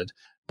prevented.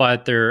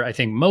 But I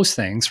think most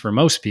things for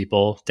most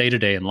people day to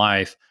day in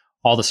life,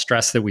 all the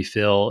stress that we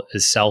feel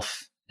is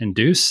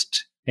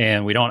self-induced.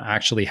 And we don't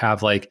actually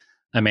have like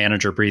a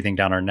manager breathing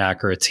down our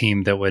neck or a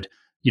team that would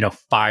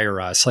fire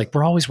us. Like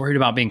we're always worried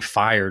about being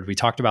fired. We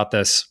talked about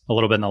this a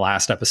little bit in the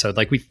last episode.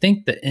 Like we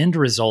think the end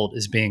result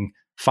is being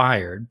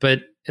fired,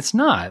 but it's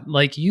not.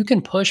 Like you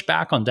can push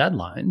back on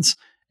deadlines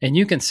and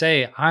you can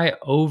say, I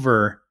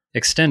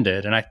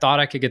overextended and I thought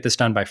I could get this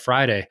done by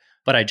Friday,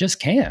 but I just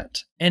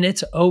can't. And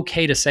it's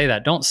okay to say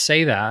that. Don't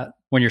say that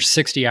when you're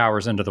 60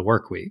 hours into the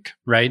work week,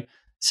 right?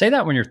 Say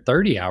that when you're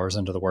 30 hours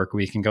into the work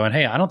week and going,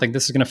 hey, I don't think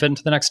this is going to fit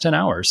into the next 10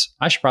 hours.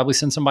 I should probably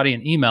send somebody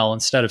an email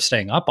instead of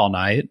staying up all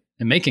night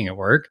and making it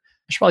work.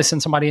 I should probably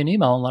send somebody an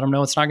email and let them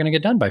know it's not going to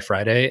get done by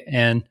Friday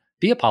and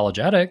be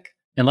apologetic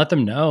and let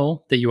them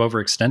know that you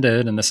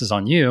overextended and this is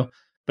on you,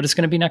 but it's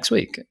going to be next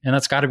week. And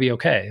that's got to be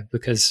okay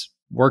because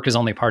work is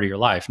only part of your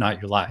life, not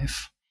your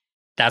life.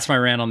 That's my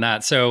rant on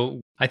that.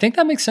 So I think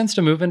that makes sense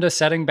to move into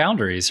setting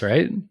boundaries,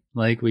 right?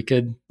 Like we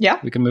could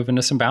move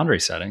into some boundary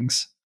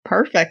settings.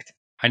 Perfect.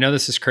 I know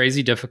this is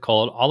crazy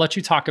difficult. I'll let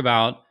you talk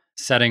about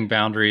setting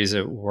boundaries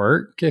at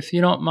work if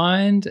you don't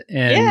mind.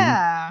 And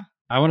yeah.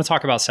 I want to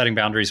talk about setting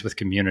boundaries with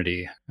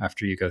community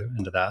after you go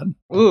into that.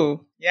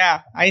 Ooh,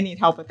 yeah. I need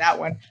help with that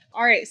one.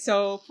 All right.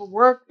 So for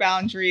work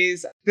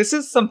boundaries, this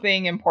is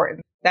something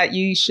important that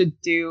you should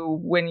do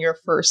when you're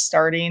first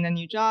starting a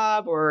new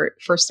job or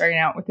first starting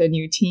out with a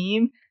new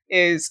team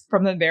is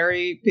from the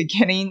very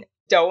beginning,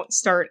 don't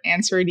start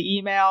answering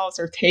emails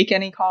or take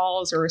any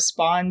calls or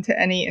respond to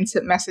any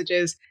instant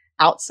messages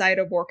outside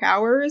of work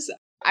hours.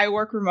 I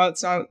work remote,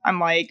 so I'm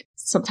like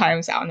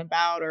sometimes out and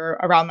about or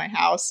around my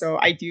house. So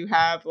I do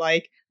have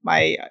like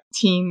my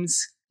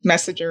Teams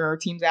Messenger or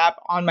Teams app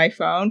on my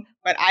phone,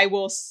 but I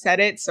will set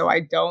it so I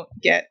don't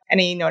get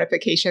any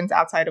notifications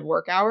outside of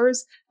work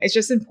hours. It's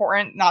just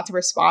important not to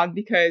respond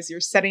because you're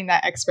setting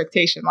that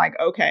expectation like,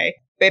 okay,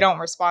 they don't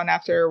respond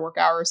after work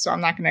hours, so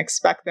I'm not going to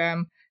expect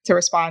them to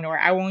respond, or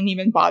I won't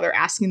even bother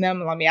asking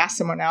them. Let me ask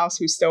someone else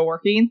who's still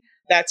working.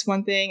 That's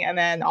one thing. And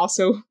then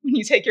also when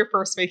you take your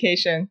first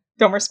vacation,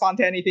 don't respond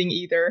to anything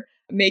either.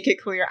 Make it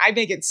clear. I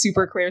make it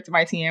super clear to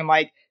my team,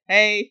 like,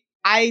 hey,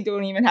 I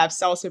don't even have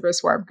cell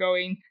service where I'm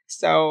going.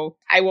 So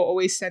I will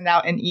always send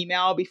out an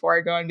email before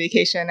I go on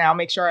vacation. And I'll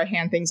make sure I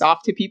hand things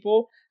off to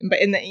people.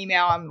 But in the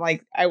email, I'm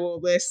like, I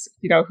will list,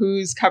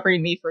 who's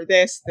covering me for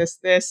this.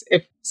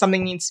 If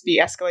something needs to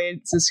be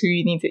escalated, this is who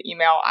you need to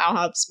email. I'll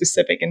have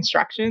specific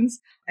instructions.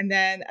 And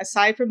then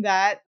aside from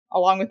that,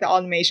 along with the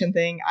automation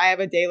thing, I have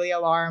a daily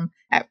alarm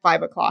at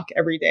 5:00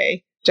 every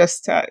day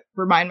just to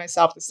remind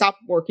myself to stop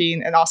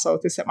working and also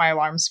to set my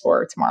alarms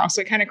for tomorrow.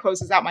 So it kind of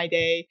closes out my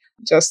day,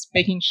 just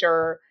making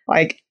sure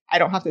like I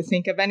don't have to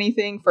think of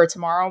anything for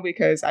tomorrow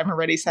because I'm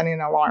already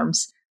setting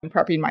alarms and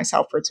prepping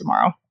myself for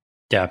tomorrow.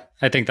 Yeah,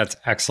 I think that's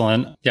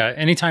excellent. Yeah,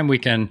 anytime we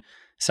can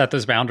set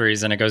those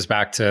boundaries and it goes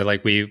back to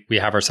like we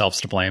have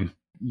ourselves to blame.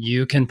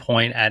 You can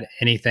point at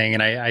anything.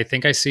 And I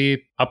think I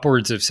see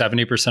upwards of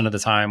 70% of the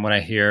time when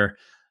I hear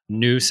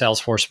new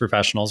Salesforce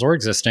professionals or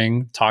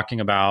existing talking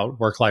about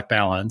work-life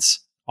balance,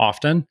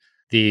 often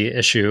the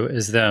issue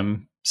is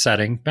them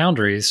setting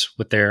boundaries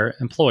with their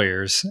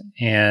employers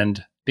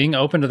and being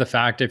open to the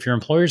fact if your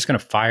employer is going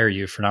to fire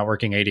you for not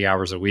working 80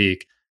 hours a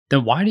week,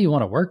 then why do you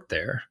want to work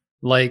there?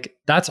 Like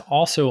that's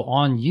also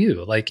on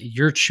you. Like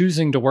you're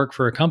choosing to work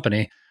for a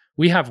company.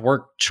 We have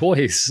work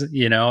choice,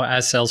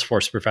 as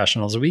Salesforce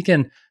professionals. We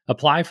can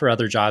apply for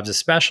other jobs,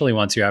 especially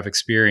once you have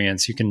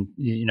experience. You can,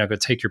 go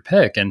take your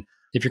pick. And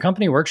if your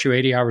company works you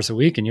 80 hours a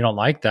week and you don't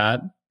like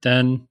that,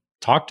 then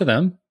talk to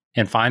them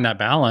and find that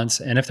balance.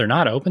 And if they're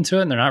not open to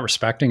it and they're not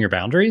respecting your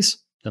boundaries,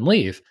 then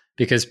leave.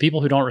 Because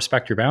people who don't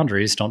respect your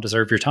boundaries don't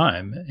deserve your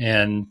time.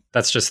 And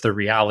that's just the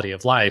reality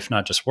of life,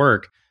 not just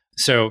work.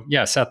 So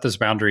yeah, set those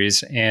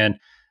boundaries. And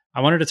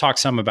I wanted to talk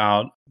some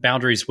about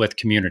boundaries with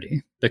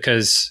community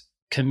because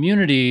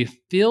community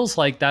feels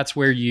like that's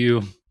where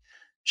you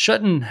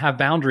shouldn't have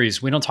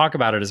boundaries. We don't talk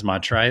about it as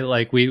much, right?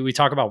 Like we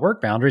talk about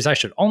work boundaries. I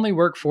should only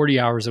work 40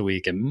 hours a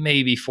week and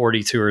maybe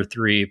 42 or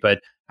 3,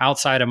 but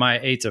outside of my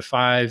 8 to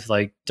 5,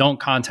 like don't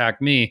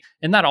contact me.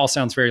 And that all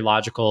sounds very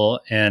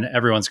logical and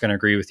everyone's going to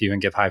agree with you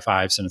and give high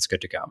fives and it's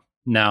good to go.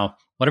 Now,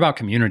 what about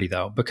community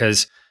though?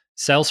 Because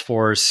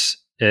Salesforce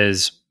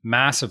is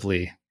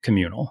massively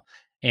communal.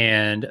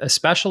 And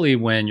especially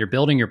when you're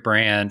building your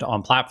brand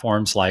on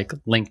platforms like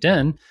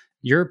LinkedIn,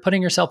 you're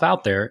putting yourself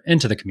out there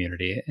into the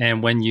community.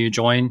 And when you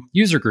join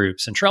user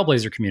groups and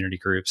Trailblazer community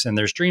groups, and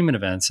there's Dreamin'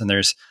 events, and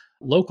there's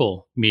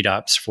local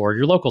meetups for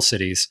your local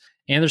cities,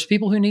 and there's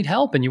people who need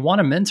help and you want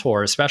to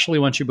mentor, especially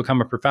once you become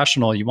a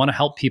professional, you want to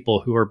help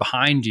people who are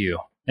behind you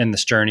in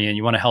this journey and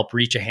you want to help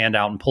reach a hand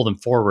out and pull them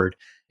forward.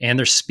 And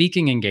there's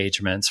speaking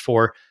engagements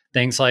for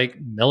things like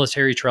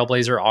military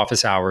Trailblazer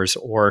office hours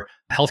or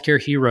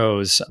healthcare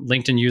heroes,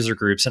 LinkedIn user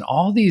groups, and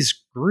all these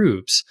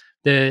groups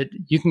that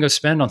you can go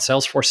spend on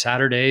Salesforce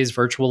Saturdays,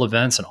 virtual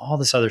events, and all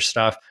this other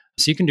stuff.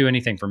 So you can do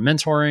anything from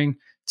mentoring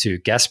to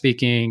guest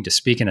speaking, to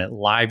speaking at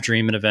live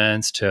Dreamin'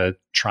 events, to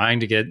trying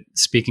to get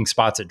speaking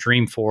spots at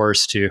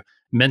Dreamforce, to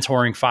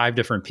mentoring 5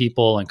 different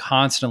people and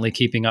constantly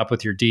keeping up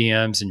with your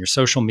DMs and your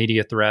social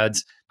media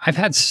threads. I've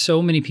had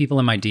so many people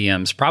in my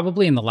DMs.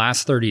 Probably in the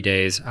last 30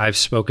 days, I've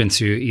spoken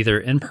to either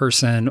in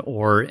person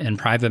or in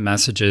private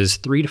messages,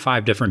 3 to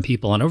 5 different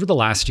people. And over the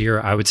last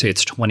year, I would say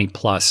it's 20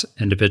 plus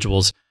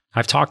individuals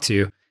I've talked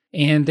to,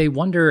 and they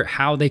wonder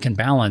how they can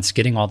balance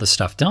getting all this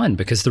stuff done.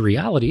 Because the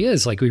reality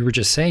is, like we were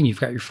just saying, you've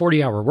got your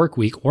 40-hour work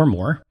week or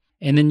more,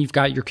 and then you've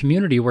got your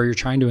community where you're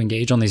trying to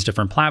engage on these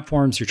different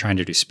platforms. You're trying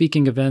to do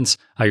speaking events.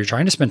 You're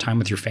trying to spend time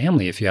with your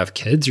family. If you have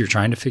kids, you're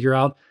trying to figure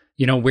out,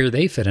 where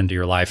they fit into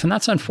your life. And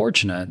that's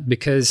unfortunate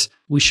because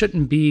we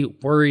shouldn't be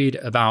worried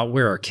about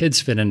where our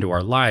kids fit into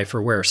our life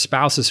or where our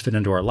spouses fit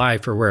into our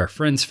life or where our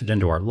friends fit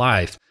into our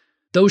life.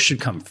 Those should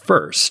come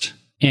first,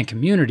 and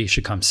community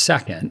should come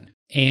second.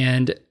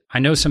 And I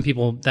know some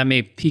people that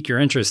may pique your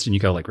interest and you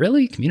go like,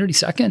 really? Community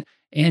second?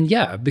 And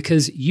yeah,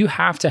 because you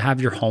have to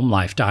have your home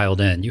life dialed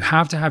in. You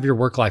have to have your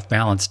work-life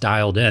balance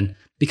dialed in.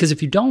 Because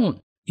if you don't,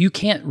 you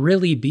can't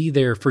really be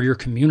there for your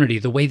community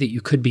the way that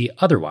you could be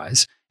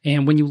otherwise.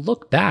 And when you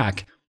look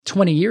back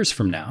 20 years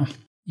from now,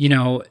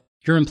 your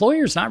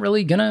employer's not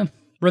really going to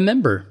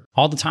remember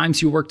all the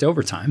times you worked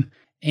overtime.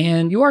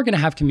 And you are going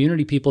to have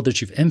community people that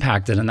you've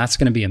impacted, and that's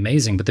going to be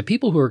amazing. But the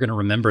people who are going to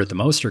remember it the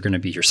most are going to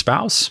be your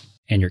spouse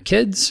and your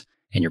kids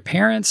and your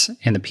parents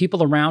and the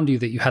people around you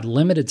that you had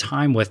limited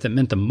time with that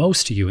meant the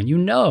most to you. And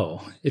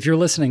if you're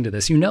listening to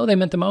this, they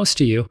meant the most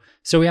to you.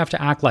 So we have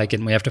to act like it,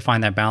 and we have to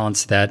find that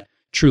balance that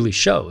truly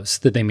shows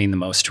that they mean the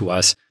most to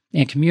us.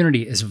 And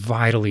community is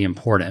vitally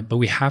important, but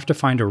we have to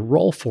find a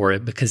role for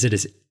it because it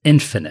is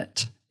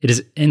infinite. It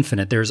is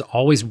infinite. There's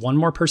always one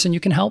more person you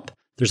can help.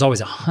 There's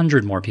always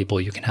 100 more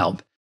people you can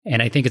help.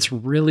 And I think it's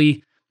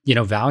really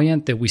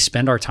valiant that we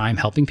spend our time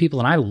helping people.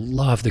 And I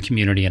love the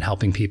community and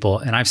helping people.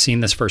 And I've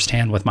seen this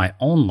firsthand with my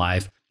own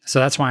life. So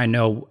that's why I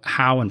know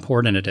how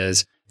important it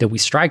is that we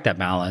strike that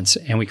balance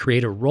and we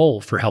create a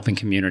role for helping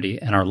community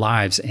in our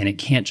lives. And it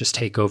can't just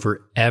take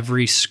over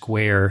every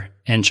square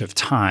inch of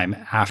time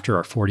after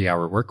our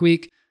 40-hour work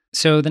week.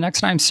 So the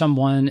next time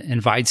someone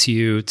invites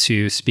you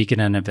to speak at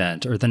an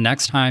event, or the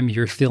next time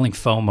you're feeling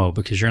FOMO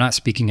because you're not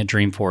speaking at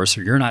Dreamforce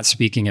or you're not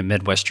speaking at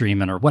Midwest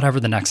Dreamin' or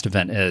whatever the next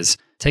event is,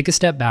 take a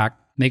step back,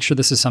 make sure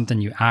this is something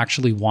you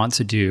actually want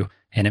to do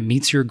and it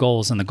meets your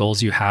goals and the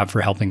goals you have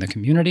for helping the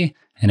community.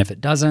 And if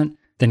it doesn't,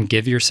 then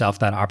give yourself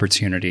that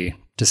opportunity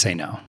to say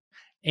no.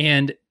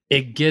 And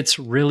it gets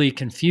really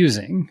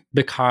confusing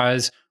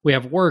because we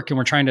have work and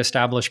we're trying to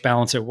establish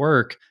balance at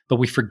work, but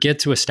we forget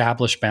to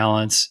establish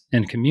balance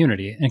in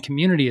community. And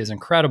community is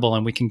incredible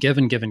and we can give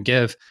and give and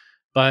give,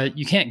 but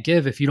you can't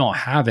give if you don't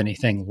have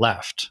anything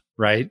left,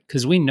 right?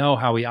 Because we know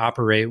how we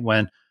operate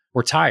when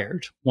we're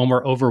tired, when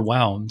we're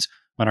overwhelmed,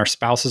 when our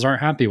spouses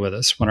aren't happy with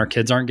us, when our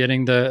kids aren't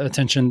getting the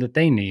attention that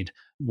they need,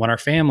 when our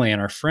family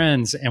and our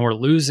friends, and we're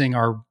losing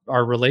our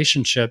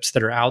relationships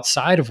that are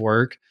outside of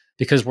work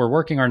because we're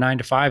working our 9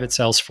 to 5 at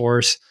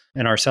Salesforce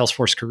in our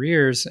Salesforce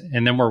careers,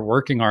 and then we're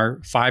working our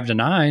 5 to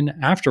 9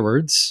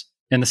 afterwards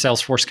in the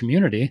Salesforce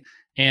community.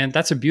 And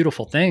that's a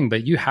beautiful thing,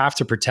 but you have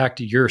to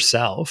protect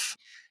yourself.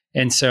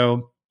 And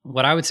so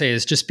what I would say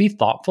is just be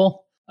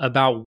thoughtful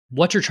about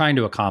what you're trying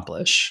to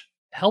accomplish.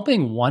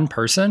 Helping one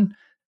person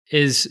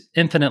is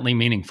infinitely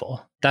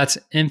meaningful. That's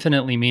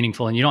infinitely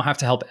meaningful, and you don't have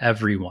to help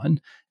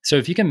everyone. So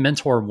if you can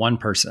mentor one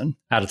person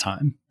at a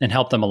time and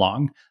help them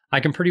along, I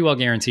can pretty well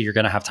guarantee you're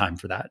going to have time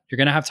for that. You're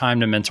going to have time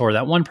to mentor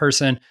that one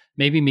person,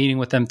 maybe meeting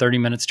with them 30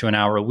 minutes to an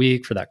hour a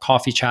week for that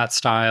coffee chat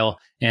style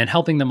and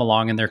helping them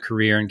along in their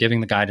career and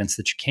giving the guidance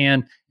that you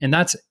can. And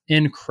that's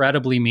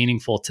incredibly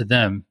meaningful to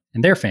them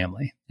and their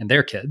family and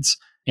their kids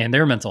and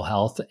their mental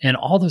health and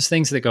all those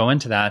things that go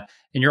into that.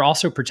 And you're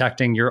also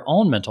protecting your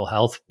own mental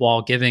health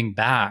while giving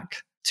back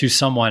to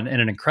someone in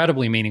an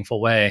incredibly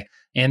meaningful way.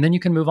 And then you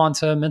can move on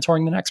to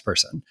mentoring the next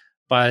person.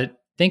 But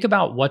think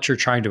about what you're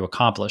trying to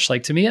accomplish.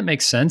 Like, to me, it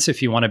makes sense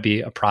if you want to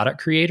be a product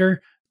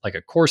creator like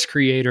a course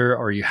creator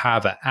or you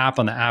have an app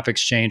on the App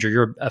Exchange or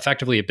you're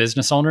effectively a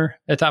business owner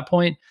at that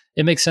point,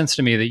 it makes sense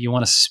to me that you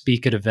want to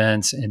speak at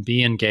events and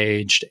be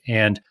engaged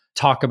and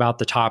talk about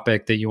the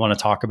topic that you want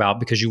to talk about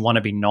because you want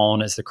to be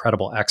known as the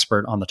credible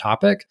expert on the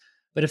topic.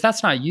 But if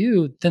that's not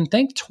you, then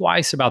think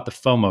twice about the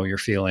FOMO you're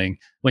feeling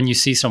when you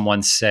see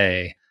someone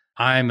say,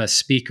 I'm a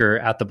speaker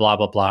at the blah,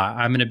 blah, blah.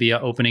 I'm going to be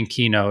an opening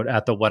keynote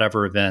at the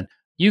whatever event.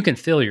 You can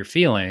feel your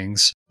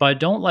feelings, but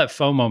don't let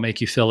FOMO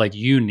make you feel like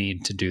you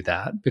need to do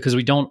that because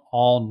we don't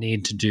all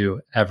need to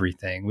do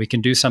everything. We can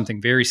do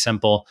something very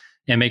simple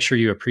and make sure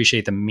you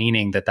appreciate the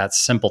meaning that that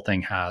simple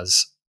thing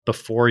has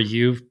before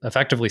you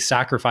effectively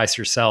sacrifice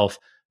yourself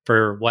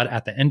for what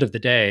at the end of the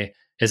day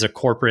is a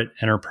corporate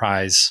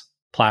enterprise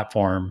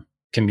platform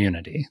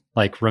community.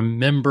 Like,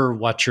 remember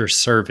what you're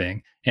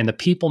serving and the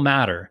people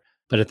matter.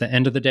 But at the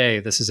end of the day,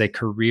 this is a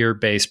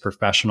career-based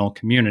professional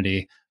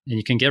community, and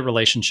you can get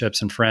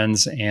relationships and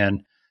friends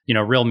and,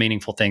 real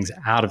meaningful things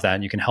out of that.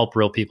 And you can help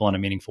real people in a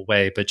meaningful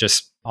way. But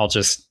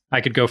I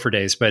could go for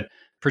days, but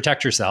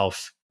protect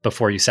yourself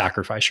before you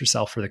sacrifice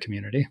yourself for the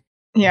community.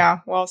 Yeah,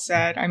 well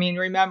said. I mean,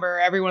 remember,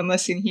 everyone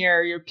listening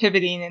here, you're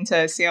pivoting into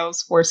a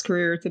Salesforce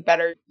career to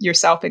better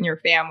yourself and your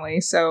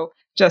family. So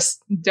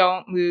just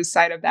don't lose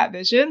sight of that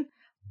vision.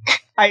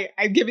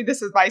 I'm giving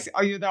this advice,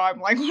 even though I'm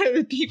like one of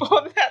the people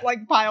that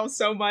like piles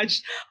so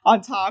much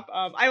on top.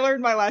 I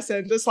learned my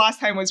lesson. This last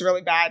time was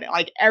really bad.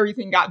 Like,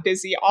 everything got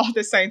busy all at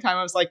the same time.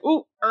 I was like,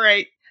 oh, all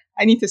right,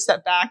 I need to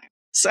step back.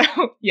 So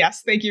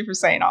yes, thank you for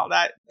saying all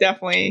that.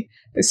 Definitely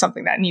is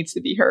something that needs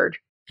to be heard.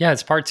 Yeah,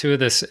 it's part two of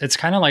this. It's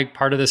kind of like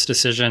part of this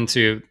decision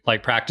to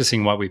like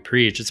practicing what we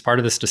preach. It's part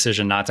of this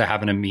decision not to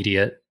have an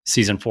immediate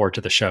season 4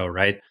 to the show,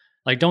 right?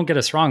 Like, don't get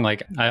us wrong.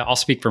 Like, I'll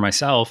speak for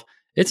myself.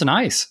 It's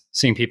nice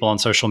seeing people on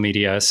social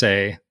media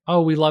say,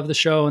 oh, we love the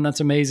show and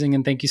that's amazing.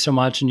 And thank you so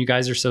much. And you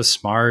guys are so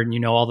smart and you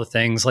know all the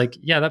things. Like,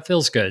 yeah, that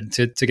feels good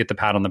to get the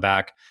pat on the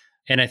back.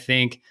 And I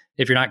think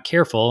if you're not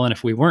careful, and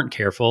if we weren't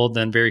careful,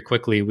 then very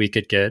quickly we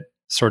could get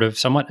sort of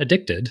somewhat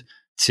addicted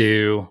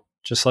to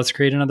just let's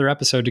create another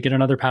episode to get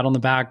another pat on the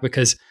back,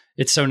 because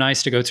it's so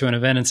nice to go to an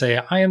event and say,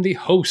 I am the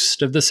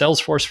host of the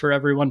Salesforce for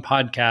Everyone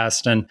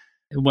podcast. And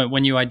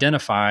when you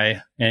identify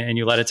and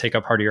you let it take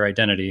up part of your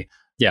identity,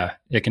 yeah,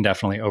 it can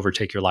definitely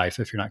overtake your life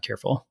if you're not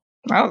careful.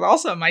 That was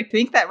awesome. I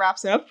think that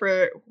wraps it up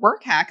for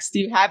work hacks. Do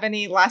you have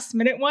any last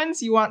minute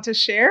ones you want to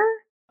share?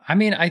 I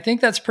mean, I think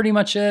that's pretty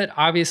much it.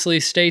 Obviously,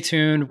 stay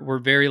tuned. We're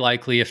very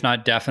likely, if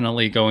not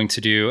definitely, going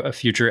to do a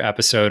future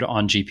episode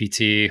on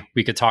GPT.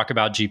 We could talk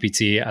about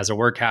GPT as a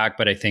work hack,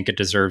 but I think it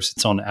deserves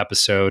its own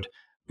episode.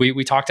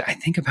 We talked, I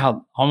think,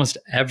 about almost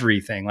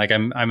everything. Like,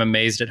 I'm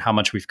amazed at how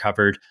much we've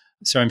covered.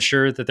 So I'm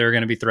sure that there are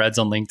going to be threads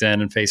on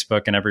LinkedIn and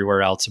Facebook and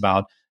everywhere else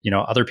about,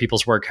 other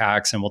people's work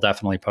hacks, and we'll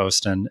definitely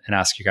post and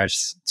ask you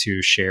guys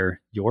to share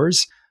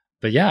yours.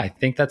 But yeah, I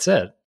think that's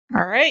it.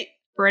 All right.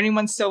 For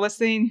anyone still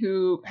listening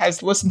who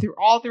has listened through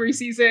all 3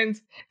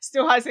 seasons,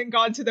 still hasn't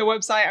gone to the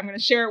website, I'm going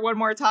to share it one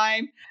more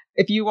time.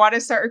 If you want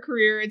to start a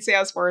career in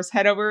Salesforce,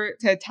 head over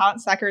to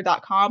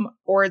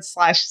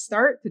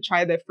talentstacker.com/start to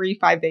try the free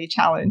 5-day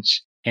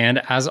challenge.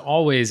 And as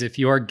always, if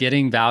you are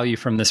getting value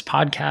from this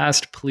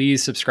podcast,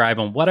 please subscribe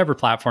on whatever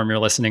platform you're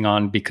listening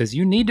on, because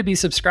you need to be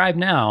subscribed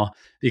now,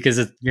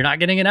 because you're not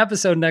getting an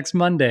episode next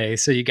Monday.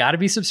 So you got to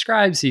be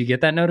subscribed so you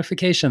get that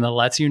notification that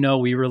lets you know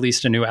we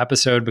released a new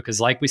episode,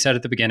 because like we said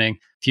at the beginning,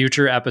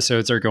 future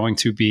episodes are going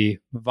to be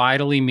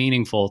vitally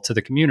meaningful to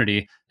the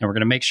community. And we're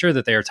going to make sure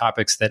that they are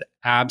topics that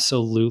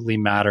absolutely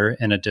matter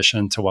in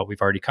addition to what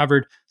we've already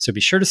covered. So be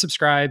sure to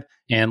subscribe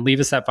and leave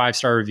us that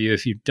 5-star review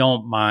if you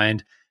don't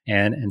mind.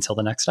 And until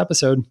the next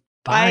episode,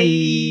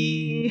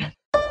 bye.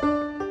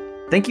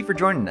 Thank you for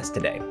joining us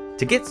today.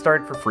 To get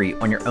started for free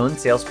on your own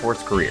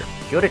Salesforce career,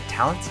 go to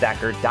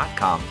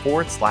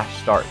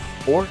talentstacker.com/start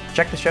or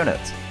check the show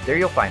notes. There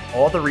you'll find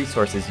all the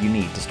resources you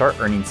need to start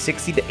earning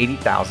 $60,000 to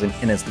 $80,000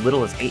 in as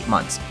little as 8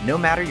 months, no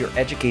matter your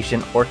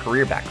education or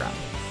career background.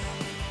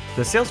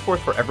 The Salesforce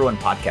for Everyone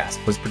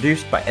podcast was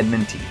produced by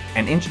Edmund T.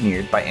 and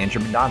engineered by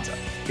Andrew Mendonza.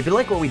 If you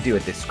like what we do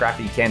at this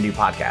scrappy can-do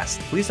podcast,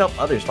 please help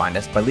others find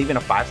us by leaving a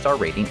 5-star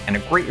rating and a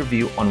great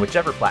review on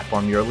whichever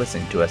platform you're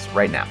listening to us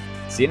right now.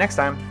 See you next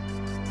time.